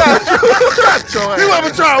 I got you. You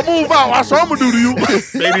ever try to move out? That's what I'm gonna do to you.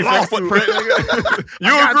 Baby footprint, nigga.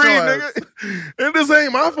 You I got agree, your nigga? And this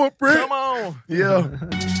ain't my footprint. Come on. Yeah.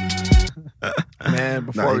 Man,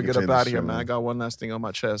 before Nah, you we can get change up the out of shit, here, man, man. I got one last thing on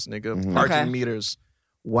my chest, nigga. Mhm. Parking Okay. meters.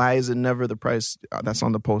 Why is it never the price that's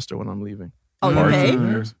on the poster when I'm leaving? Oh, you Parking pay?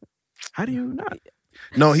 meters. How do you not?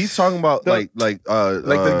 No, he's talking about The- like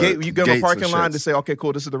the gate, you get a gates parking and line shits. to say, okay,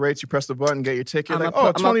 cool, this is the rates. You press the button, get your ticket. I'm Like, gonna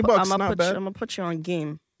oh, $20 bucks, not I'm bad. gonna put you on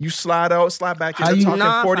game. You slide out, slide back. How You're you- talking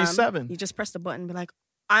Nah, fam. 47. You just press the button, be like,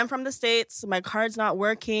 I'm from the States, my card's not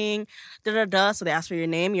working, da-da-da. So they ask for your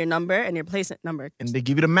name, your number, and your place number. And they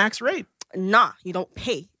give you the max rate. Nah, you don't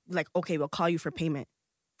pay. Like, okay, we'll call you for payment.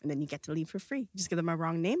 And then you get to leave for free. You just give them a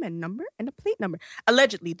wrong name and number and a plate number.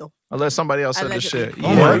 Allegedly, though. Unless somebody else said the Allegedly. shit.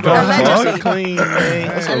 Oh my you God. gotta Allegedly. keep it clean, man.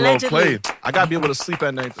 That's a Allegedly. little play. I gotta be able to sleep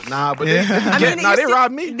at night. Nah, but Yeah. they, I they, mean, nah, you they see-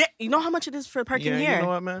 robbed me. You know how much it is for parking Yeah, here? you know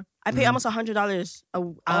what, man? I pay almost $100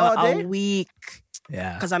 a day? week.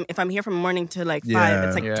 Yeah. Because if I'm here from morning to like 5, Yeah.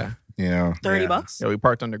 it's like Yeah. Yeah. $30 Yeah. bucks. Yeah, we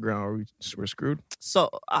parked underground. We're screwed. So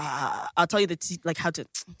I'll tell you like how to All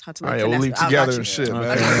right, yeah, we'll finesse leave it. I got together you. and shit,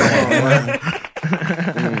 Okay. man.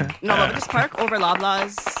 No, but we just park over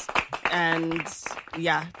Loblaws, and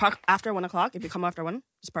yeah, park after 1 o'clock. If you come after 1,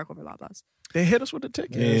 just park over Loblaws. They hit us with the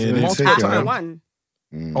ticket. Yeah, they Multiple take After time. times. 1,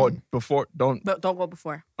 Mm. Oh, before, don't. but don't go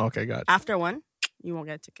before. Okay, got it. After 1, you won't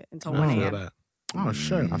get a ticket until I 1 feel a.m. that. Oh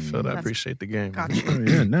shit. I feel that. That's- Appreciate the game. Got man.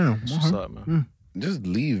 you. Yeah. Now. That's what's up, man? Just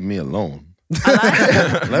leave me alone.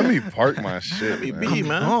 I like Let me park my shit. Let me man. be,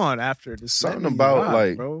 man. On after this. Something Let me about, rock,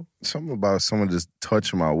 like, bro. Something about someone just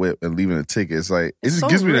touching my whip and leaving a ticket. It's like it It's just so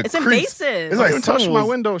gives me the rude. It's creeps. invasive. It's Don't like even touch someone my was-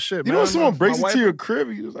 window shit, You man. know, someone My breaks into wife- your crib.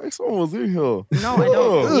 You just like someone was in here. No, I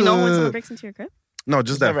don't. You know when someone breaks into your crib? No,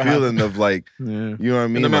 just It's that never feeling of like, Yeah. you know what I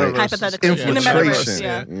mean? the Like, metaverse. Hypothetically. In the infiltration. metaverse,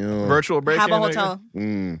 yeah. You know? Virtual break. Habba Hotel.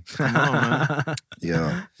 Come on, man.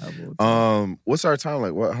 Yeah. What's our time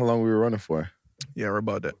like? How long we were running for? Yeah, we're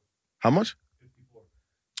about that. How much?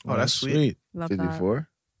 Oh, that's sweet. Love that. 54.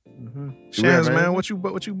 Shaz, man. man, what you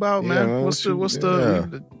about, Yeah, man? man, What's what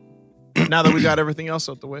the now that we got everything else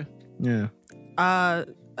out the way? Yeah.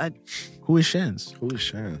 Who is Shans? Who is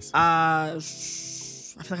Chance? I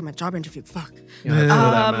feel like I'm at a job interview. Fuck. Yeah, I feel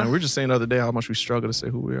that, Um, man. We were just saying the other day how much we struggle to say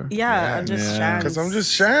who we are. Yeah, I'm just Yeah. Because Shans. I'm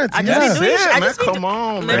just Chance. I just be yeah. doing shit. I man. just be Come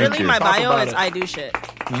on, man. literally you. my Talk bio about is it. I do shit.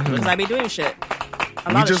 Because I be doing shit.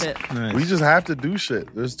 A lot just- of shit. Nice. We just have to do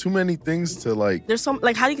shit. There's too many things to like. There's some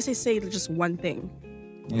like how do you say just one thing?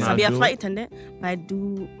 So I'll be a flight attendant, but I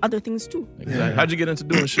do other things too. Exactly. How'd you get into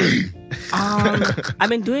doing shit? I've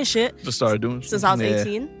been doing shit. Just started doing shit since I was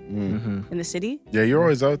 18 in the city. Yeah, you're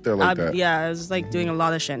always out there like that. Yeah, I was like doing a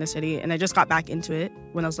lot of shit in the city, and I just got back into it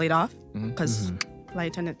when I was laid off because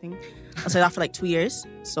flight attendant thing. I was laid off for like 2 years,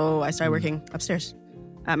 so I started working upstairs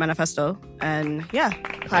at Manifesto, and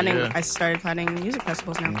I started planning music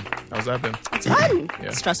festivals now. How's that been? It's fun.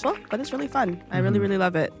 It's stressful, but it's really fun. I really, really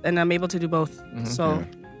love it, and I'm able to do both. So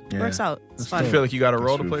it works out. It's fun. You feel like you got a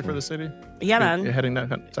role to play for the city? Yeah, man. You're heading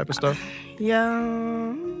that type of stuff?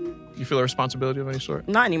 Yeah. You feel a responsibility of any sort?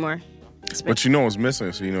 Not anymore. But you know what's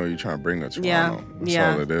missing, so you know you're trying to bring that to Toronto. That's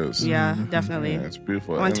all it is. Yeah, definitely. Yeah, it's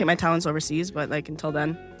beautiful. I want to take my talents overseas, but like until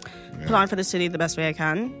then, put on for the city the best way I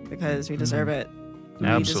can because we deserve it.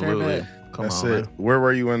 Absolutely. Deserve it. That's it. Where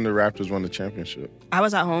were you when the Raptors won the championship? I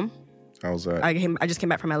was at home. How was that? I just came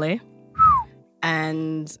back from LA,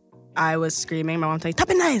 and I was screaming. My mom told me, "Top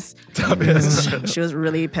it nice." She was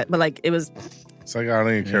really pissed, but like it was. It's like I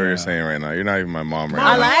don't even care what you're saying right now. You're not even my mom right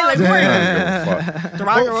now. I like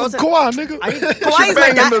Kawhi, nigga. Kawhi's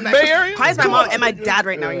my dad. Kawhi's my mom and my dad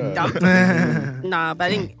right now. You dumb. Nah, but I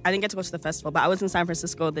didn't get to go to the festival. But I was in San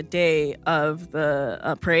Francisco the day of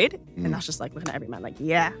the parade, and I was just like looking at every man, like,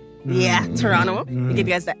 Toronto. We give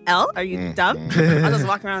you guys the L. Are you dumb? I was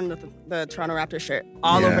walking around with the Toronto Raptors shirt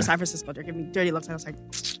all over San Francisco. They're giving me dirty looks. I was like,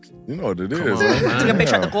 you know what it is. Took a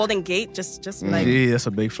picture at the Golden Gate. Just like, that's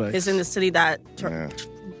a big flex. It's in the city that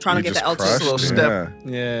Toronto gave the L to. Just a little step.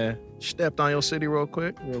 Yeah. Stepped on your city real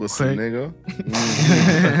quick. Pussy nigga.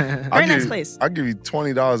 Very nice place. I'll give you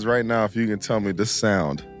 $20 right now if you can tell me this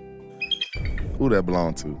sound. Who that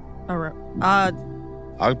belong to? All right.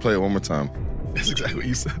 I'll play it one more time. That's exactly what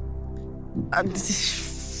you said.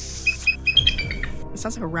 It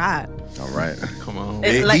sounds like a rat. All right. Come on.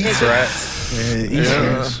 It eats rats. It eats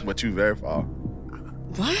rats. But you very far.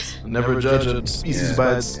 What? Never judge a species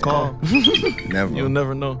by its call. Never. You'll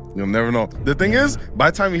never know. You'll never know. The thing is,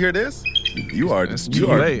 by the time you hear this, you are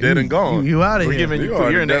late. dead and gone. You out of here.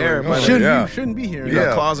 You're in the air. You shouldn't be here. You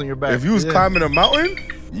got claws on your back. If you was climbing a mountain,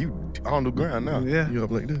 you on the ground now. Yeah. You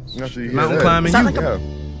up like this. Mountain climbing. Is that like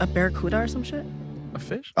a barracuda or some shit? A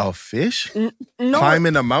fish? A fish? No.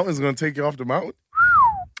 Climbing the mountain is going to take you off the mountain?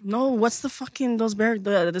 No, what's the fucking, the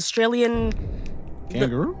Australian...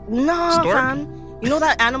 Kangaroo? No, fam. You know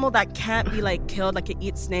that animal that can't be like killed, like it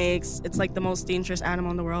eats snakes? It's like the most dangerous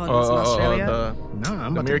animal in the world. It's in Australia.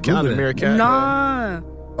 I'm the meerkat. Nah.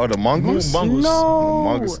 Oh, the mongoose? No. The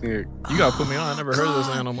mongoose snake. You gotta put me on. I never heard of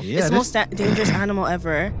this animal. Yeah, it's the most dangerous animal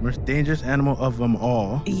ever. Most dangerous animal of them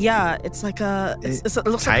all. Yeah, it's like it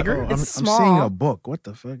looks tiger? like it's small. I'm seeing a book. What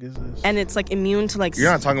the fuck is this? And it's like immune to like. You're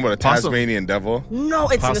not talking about a Tasmanian devil? No,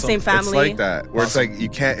 it's in the same family. It's like that, where it's like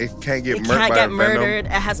it can't get murdered. It can't get murdered.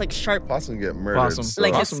 It has like sharp. Possum get murdered. Possum. So.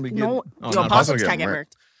 Like possum possums can't get murdered.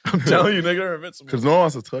 I'm telling you, nigga, they're invincible. Because no one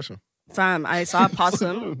wants to touch them. Fam, I saw a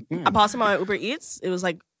possum. A possum on Uber Eats. It was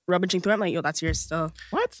like rummaging through it. I'm like, yo, that's yours still.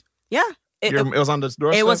 What? Yeah. It was on the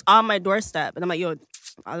doorstep? It was on my doorstep. And I'm like, yo,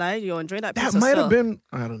 I lied. Yo, enjoy that pizza. That might still. have been,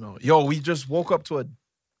 I don't know. Yo, we just woke up to a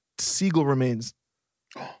seagull remains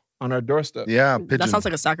on our doorstep. Yeah, pigeon. That sounds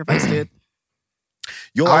like a sacrifice, dude.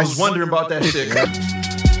 Yo, I was wondering about that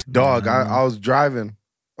shit. Dog, I was driving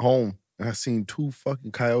home and I seen 2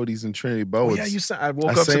 fucking coyotes in Trinity Boats. Oh, yeah, you said I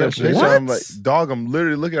woke up to that picture. shit. I'm like, dog, I'm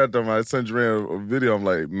literally looking at them. I sent you a video. I'm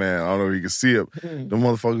like, man, I don't know if you can see it. The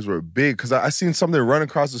motherfuckers were big because I seen something running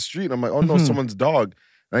across the street. I'm like, oh no, someone's dog.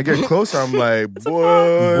 And I get closer. I'm like,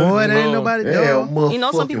 boy, that ain't nobody dog. You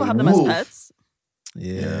know, some people have them as pets.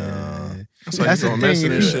 Yeah. That's the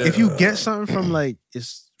thing. If you get something from like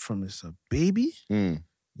it's a baby.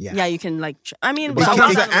 Yeah, you can like. I mean, but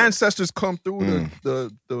sometimes the ancestors come through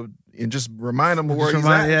the and just remind them of where he's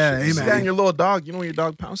at. Yeah, you got your little dog. You know when your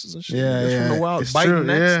dog pounces and shit. Yeah, from the wild, it's biting true.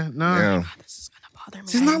 necks. Yeah, no. Yeah. God, this is gonna bother me.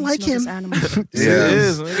 It's not like him. Yeah, it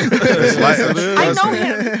is. I know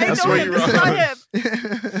him. That's where you're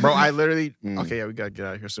him. Bro, I literally. Okay, yeah, we gotta get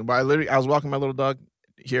out of here soon. But I was walking my little dog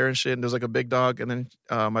here and shit, and there's like a big dog, and then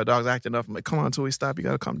my dog's acting up. I'm like, come on, until we stop, you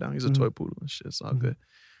gotta calm down. He's a toy poodle and shit. It's all good.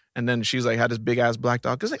 And then she's like, had this big ass black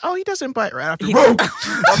dog. Cause like, oh, he doesn't bite right after. Bro,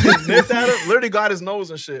 nipped at him, literally got his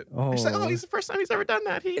nose and shit. She's like, oh, he's the first time he's ever done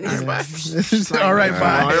that. He doesn't bite. All right,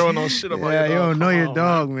 bye. I don't know shit about your dog. You don't know your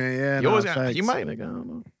dog, man. Yeah, you might, nigga. I don't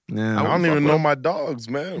know. Yeah, I don't even know my dogs,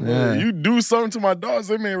 man. Yeah. You do something to my dogs,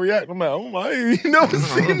 they may react. I'm like, oh my, you never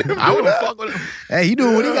seen them. I wouldn't fuck with him. Hey, he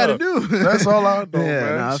doing what he got to do. That's all I know,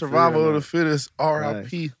 man. Nah, survival of the fittest.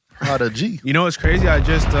 R.I.P. Prodigy. You know what's crazy? I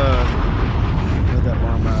just let that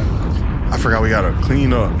bomb out. I forgot we gotta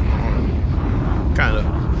clean up. Kind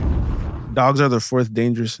of. Dogs are the 4th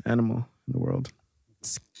dangerous animal in the world.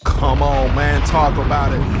 Come on, man. Talk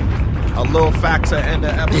about it. A little fact to end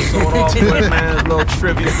the episode off with, man. A little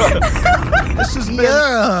trivia. This has been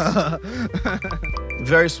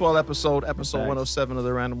very swell episode 107 of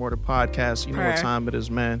the Random Order Podcast. You know what time it is,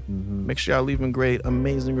 man. Make sure y'all leaving great,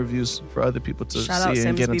 amazing reviews for other people to see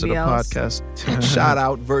and get into the podcast. Shout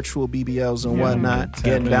out virtual BBLs and whatnot.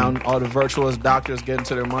 Getting down, all the virtual doctors getting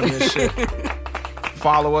to their money and shit.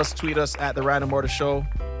 Follow us, tweet us at The Random Order Show.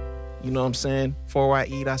 You know what I'm saying?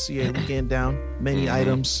 4YE.ca, we getting down. Many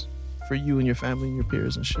items for you and your family and your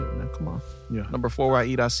peers and shit, man. Come on. Yeah. Number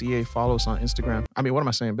 4YE.ca. Follow us on Instagram. I mean, what am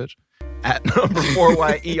I saying, bitch? At number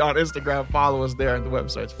 4YE on Instagram. Follow us there. And the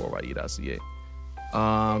website's 4YE.ca.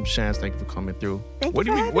 Shans, thank you for coming through. What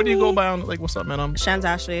do you go by on? Like, what's up, man? Shans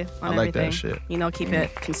Ashley on I like everything. that shit. You know, keep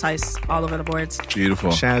it concise all over the boards. Beautiful.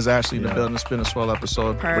 Shans Ashley in the building. It's been a swell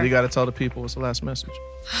episode. What do you got to tell the people? What's the last message?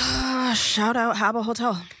 Shout out Habbo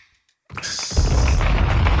Hotel.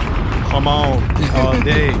 Come on. All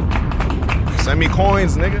day. Send me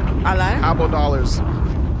coins, nigga. I like. Habbo dollars.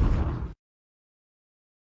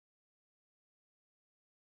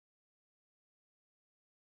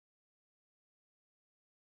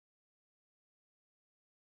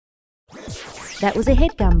 That was a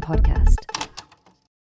HeadGum podcast.